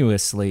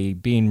continuously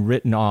being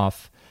written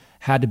off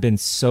had to been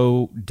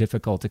so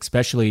difficult,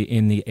 especially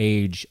in the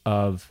age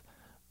of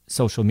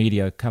social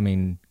media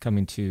coming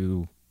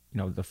to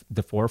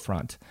the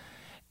forefront.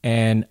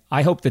 And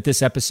I hope that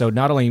this episode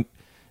not only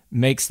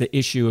makes the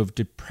issue of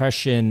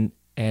depression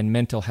and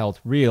mental health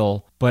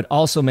real, but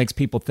also makes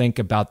people think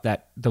about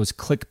those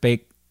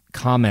clickbait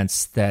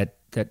comments that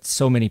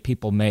so many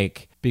people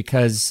make,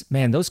 because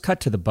man, those cut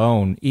to the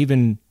bone,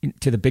 even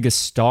to the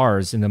biggest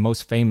stars and the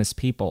most famous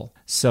people.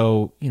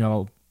 So,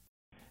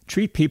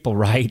 treat people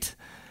right,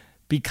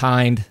 be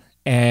kind,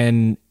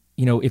 and,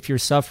 if you're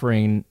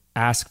suffering,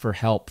 ask for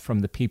help from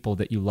the people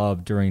that you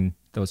love during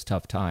those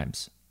tough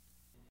times.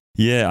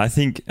 Yeah, I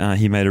think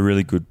he made a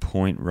really good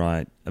point,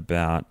 right,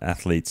 about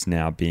athletes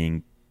now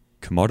being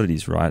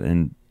commodities, right?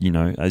 And,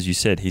 as you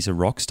said, he's a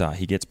rock star.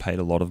 He gets paid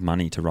a lot of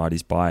money to ride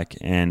his bike.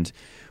 And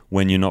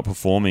when you're not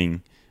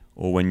performing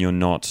or when you're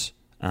not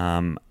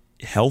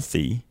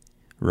healthy,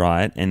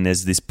 right, and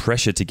there's this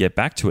pressure to get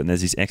back to it and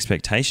there's this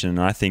expectation, and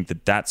I think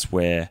that's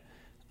where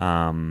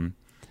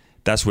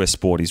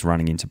sport is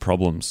running into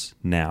problems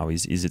now,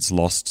 is it's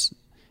lost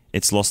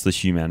the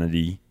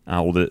humanity,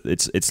 or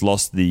it's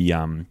lost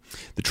the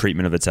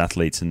treatment of its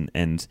athletes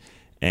and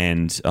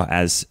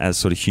as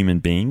sort of human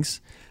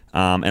beings.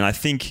 And I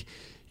think,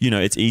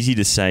 it's easy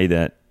to say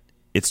that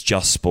it's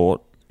just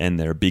sport and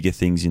there are bigger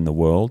things in the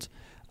world.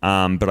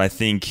 But I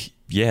think,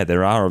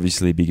 there are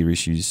obviously bigger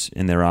issues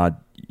and there are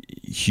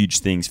huge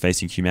things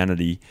facing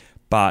humanity.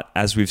 But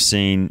as we've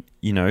seen,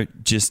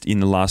 just in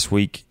the last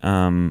week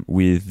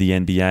with the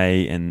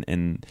NBA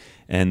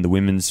and the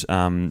women's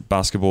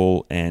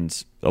basketball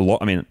and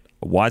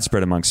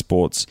widespread amongst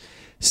sports,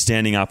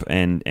 standing up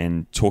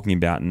and talking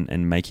about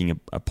and making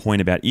a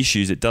point about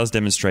issues, it does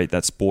demonstrate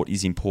that sport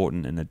is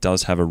important and it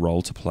does have a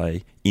role to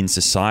play in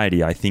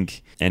society, I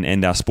think.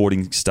 And our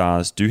sporting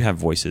stars do have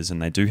voices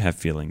and they do have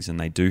feelings and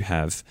they do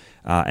have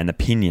an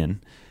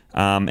opinion.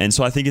 And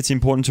so I think it's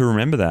important to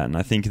remember that. And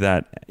I think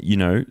that,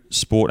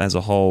 sport as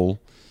a whole,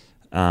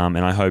 and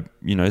I hope,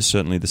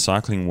 certainly the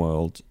cycling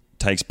world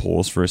takes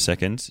pause for a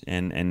second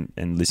and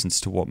listens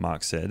to what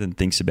Mark said and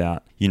thinks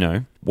about,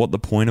 what the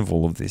point of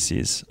all of this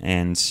is.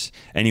 And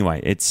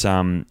anyway, it's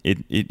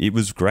it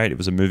was great. It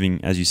was a moving,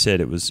 as you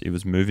said, it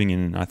was moving,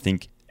 and I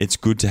think it's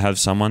good to have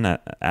someone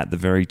at the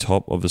very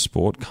top of a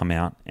sport come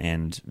out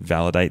and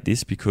validate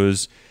this,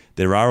 because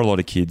there are a lot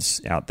of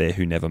kids out there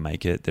who never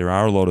make it. There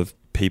are a lot of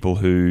people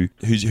who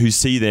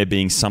see there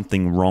being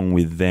something wrong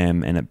with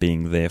them and it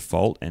being their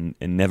fault, and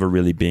never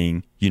really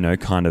being,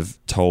 kind of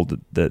told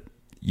that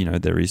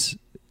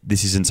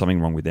this isn't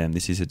something wrong with them.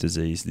 This is a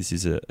disease. This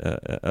is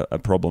a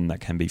problem that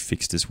can be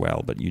fixed as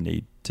well, but you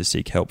need to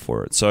seek help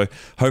for it. So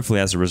hopefully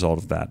as a result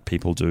of that,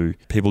 people do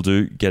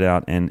get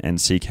out and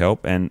seek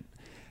help. And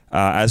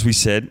as we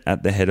said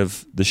at the head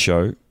of the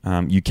show,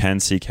 you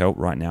can seek help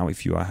right now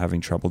if you are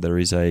having trouble. There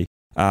is a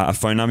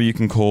phone number you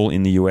can call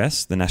in the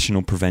US, the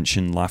National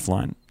Prevention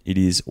Lifeline. It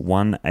is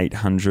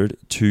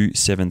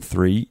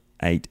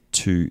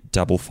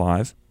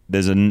 1-800-273-8255.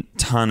 There's a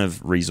ton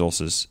of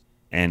resources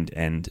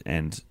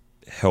and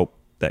help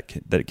that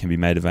can be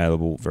made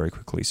available very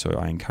quickly. So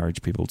I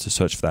encourage people to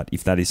search for that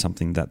if that is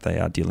something that they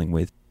are dealing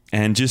with.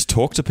 And just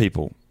talk to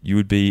people. You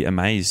would be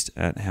amazed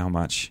at how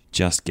much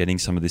just getting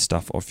some of this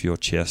stuff off your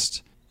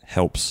chest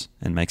helps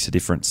and makes a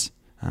difference.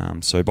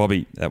 So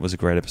Bobby, that was a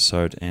great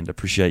episode and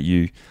appreciate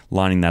you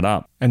lining that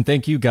up. And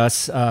thank you,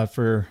 Gus,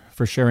 for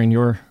sharing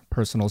your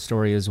personal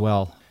story as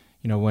well.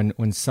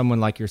 When someone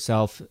like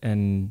yourself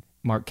and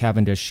Mark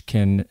Cavendish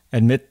can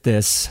admit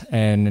this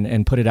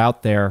and put it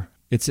out there,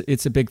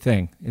 it's a big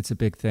thing. It's a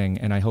big thing.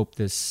 And I hope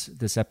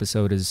this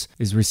episode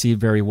is received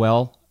very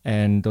well,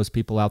 and those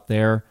people out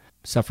there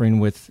suffering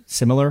with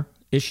similar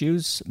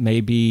issues may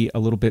be a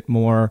little bit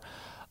more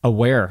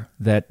aware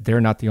that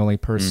they're not the only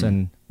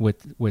person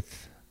with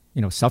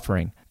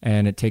suffering.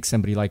 And it takes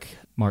somebody like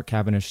Mark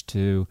Cavendish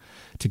to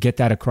get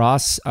that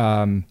across.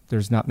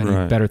 There's not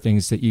many better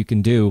things that you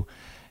can do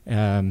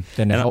than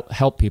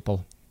help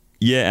people.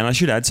 Yeah, and I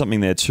should add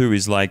something there too,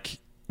 is like,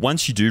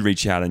 once you do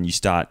reach out and you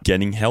start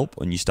getting help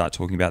and you start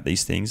talking about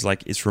these things,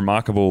 like, it's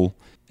remarkable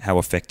how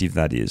effective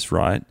that is,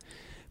 right?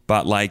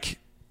 But like,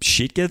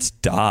 shit gets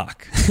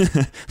dark.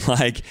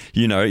 Like,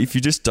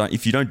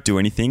 if you don't do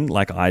anything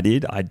like I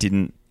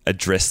didn't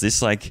address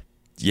this, like,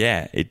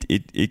 yeah,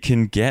 it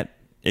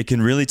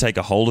can really take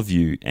a hold of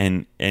you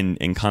and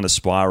kind of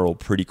spiral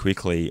pretty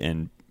quickly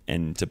and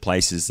to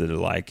places that are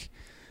like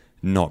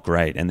not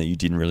great, and that you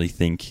didn't really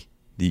think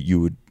that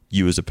you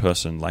as a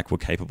person like were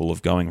capable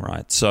of going,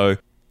 right? So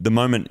the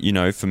moment,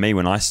 for me,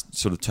 when I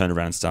sort of turned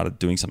around and started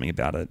doing something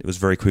about it, it was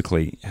very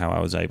quickly how I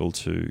was able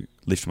to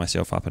lift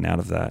myself up and out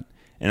of that.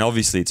 And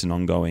obviously it's an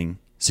ongoing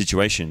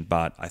situation,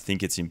 but I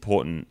think it's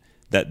important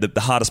that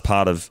the hardest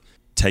part of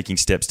taking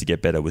steps to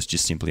get better was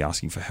just simply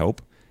asking for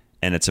help.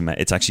 And it's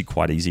actually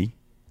quite easy.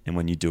 And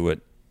when you do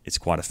it, it's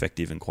quite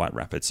effective and quite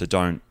rapid. So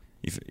don't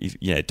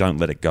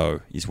let it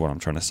go is what I'm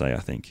trying to say, I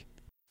think.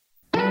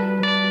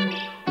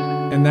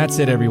 And that's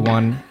it,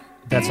 everyone.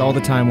 That's all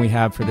the time we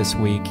have for this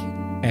week.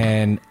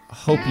 And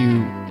hope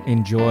you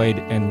enjoyed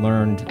and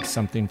learned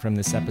something from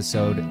this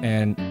episode.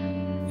 And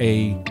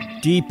a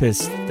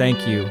deepest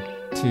thank you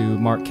to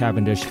Mark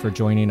Cavendish for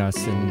joining us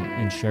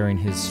and sharing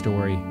his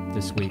story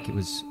this week. It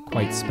was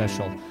quite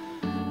special.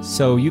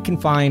 So you can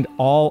find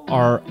all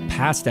our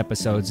past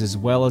episodes as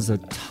well as a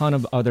ton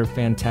of other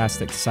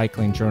fantastic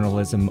cycling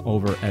journalism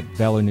over at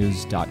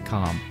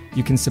velonews.com.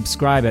 You can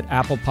subscribe at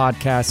Apple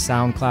Podcasts,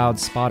 SoundCloud,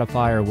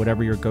 Spotify, or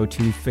whatever your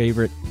go-to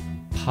favorite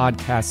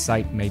podcast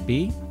site may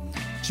be.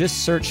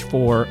 Just search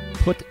for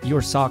Put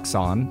Your Socks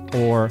On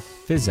or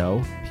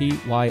Physo,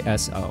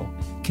 P-Y-S-O.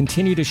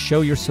 Continue to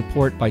show your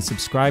support by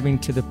subscribing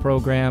to the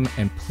program,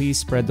 and please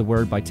spread the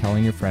word by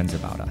telling your friends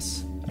about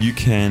us. You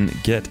can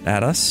get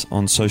at us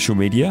on social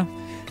media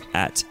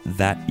at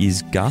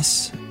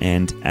ThatIsGus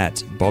and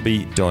at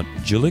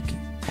Bobby.Julich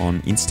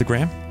on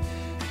Instagram.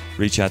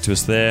 Reach out to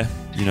us there.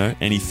 You know,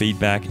 any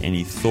feedback,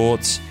 any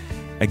thoughts.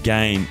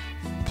 Again,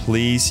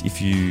 please,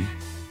 if you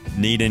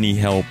need any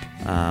help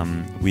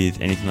with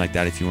anything like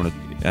that, if you want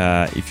to,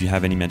 if you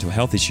have any mental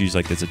health issues,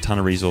 like there's a ton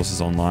of resources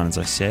online, as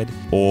I said.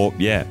 Or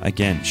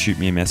again, shoot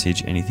me a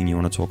message. Anything you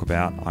want to talk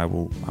about, I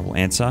will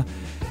answer.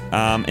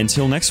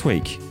 Until next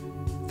week.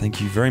 Thank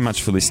you very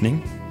much for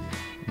listening.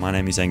 My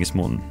name is Angus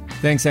Morton.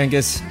 Thanks,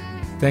 Angus.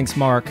 Thanks,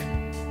 Mark.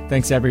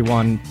 Thanks,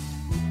 everyone.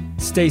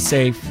 Stay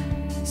safe,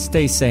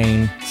 stay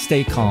sane,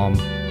 stay calm,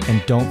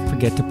 and don't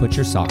forget to put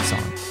your socks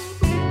on.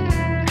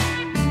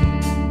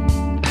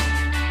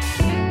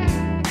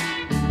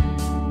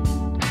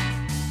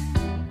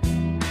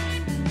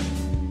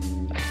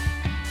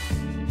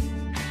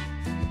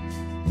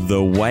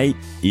 The wait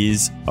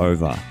is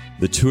over.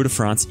 The Tour de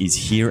France is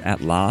here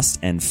at last,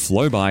 and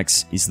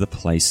Flowbikes is the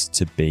place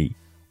to be.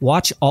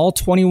 Watch all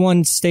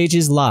 21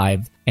 stages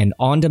live and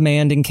on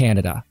demand in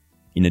Canada.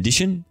 In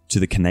addition to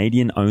the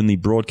Canadian-only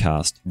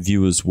broadcast,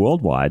 viewers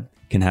worldwide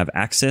can have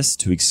access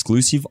to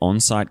exclusive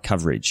on-site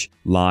coverage,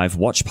 live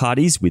watch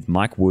parties with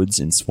Mike Woods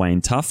and Swain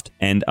Tuft,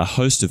 and a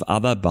host of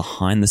other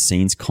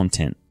behind-the-scenes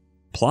content.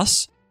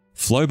 Plus,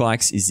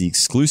 Flowbikes is the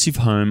exclusive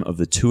home of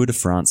the Tour de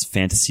France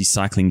fantasy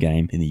cycling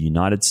game in the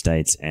United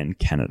States and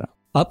Canada.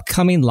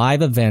 Upcoming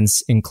live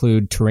events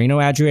include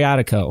Tirreno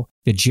Adriatico,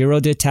 the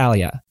Giro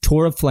d'Italia,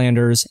 Tour of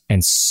Flanders,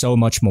 and so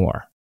much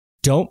more.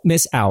 Don't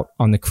miss out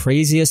on the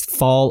craziest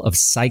fall of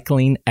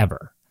cycling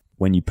ever.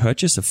 When you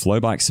purchase a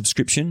Flowbike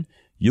subscription,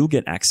 you'll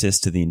get access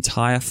to the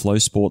entire Flow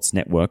Sports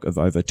network of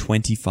over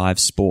 25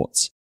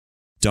 sports.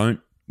 Don't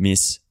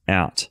miss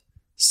out.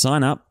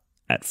 Sign up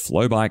at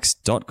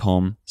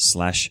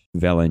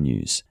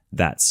flowbikes.com/velonews.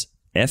 That's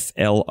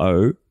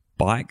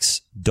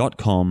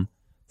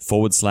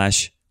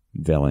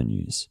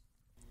flobikes.com/VeloNews.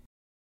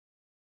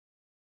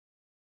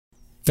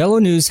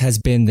 VeloNews has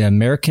been the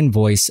American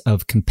voice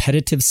of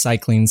competitive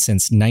cycling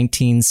since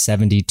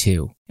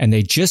 1972, and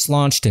they just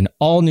launched an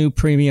all-new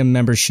premium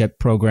membership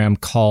program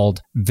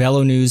called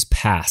VeloNews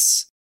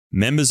Pass.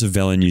 Members of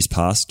VeloNews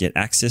Pass get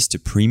access to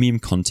premium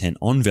content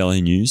on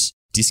VeloNews,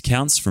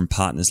 discounts from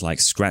partners like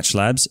Scratch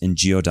Labs and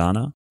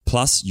Giordana,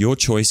 plus your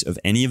choice of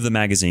any of the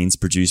magazines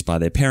produced by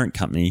their parent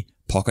company,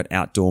 Pocket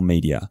Outdoor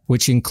Media,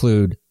 which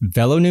include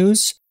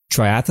VeloNews,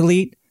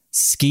 Triathlete,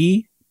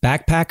 Ski,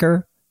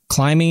 Backpacker,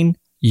 Climbing,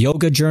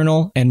 Yoga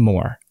Journal, and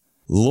more.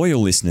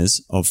 Loyal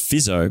listeners of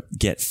Physo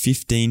get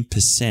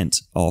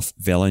 15% off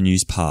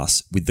VeloNews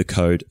Pass with the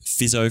code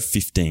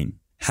PHYSO15.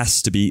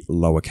 Has to be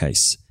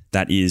lowercase.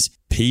 That is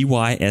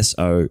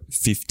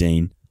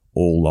PYSO15,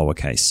 all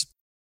lowercase.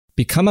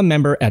 Become a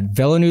member at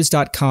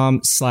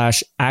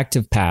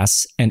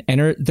velonews.com/activepass and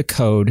enter the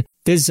code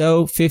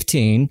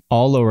PHYSO15,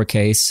 all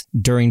lowercase,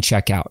 during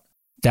checkout.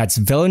 That's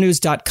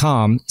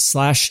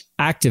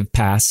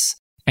velonews.com/activepass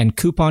and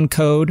coupon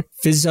code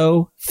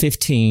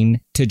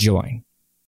PHYSO15 to join.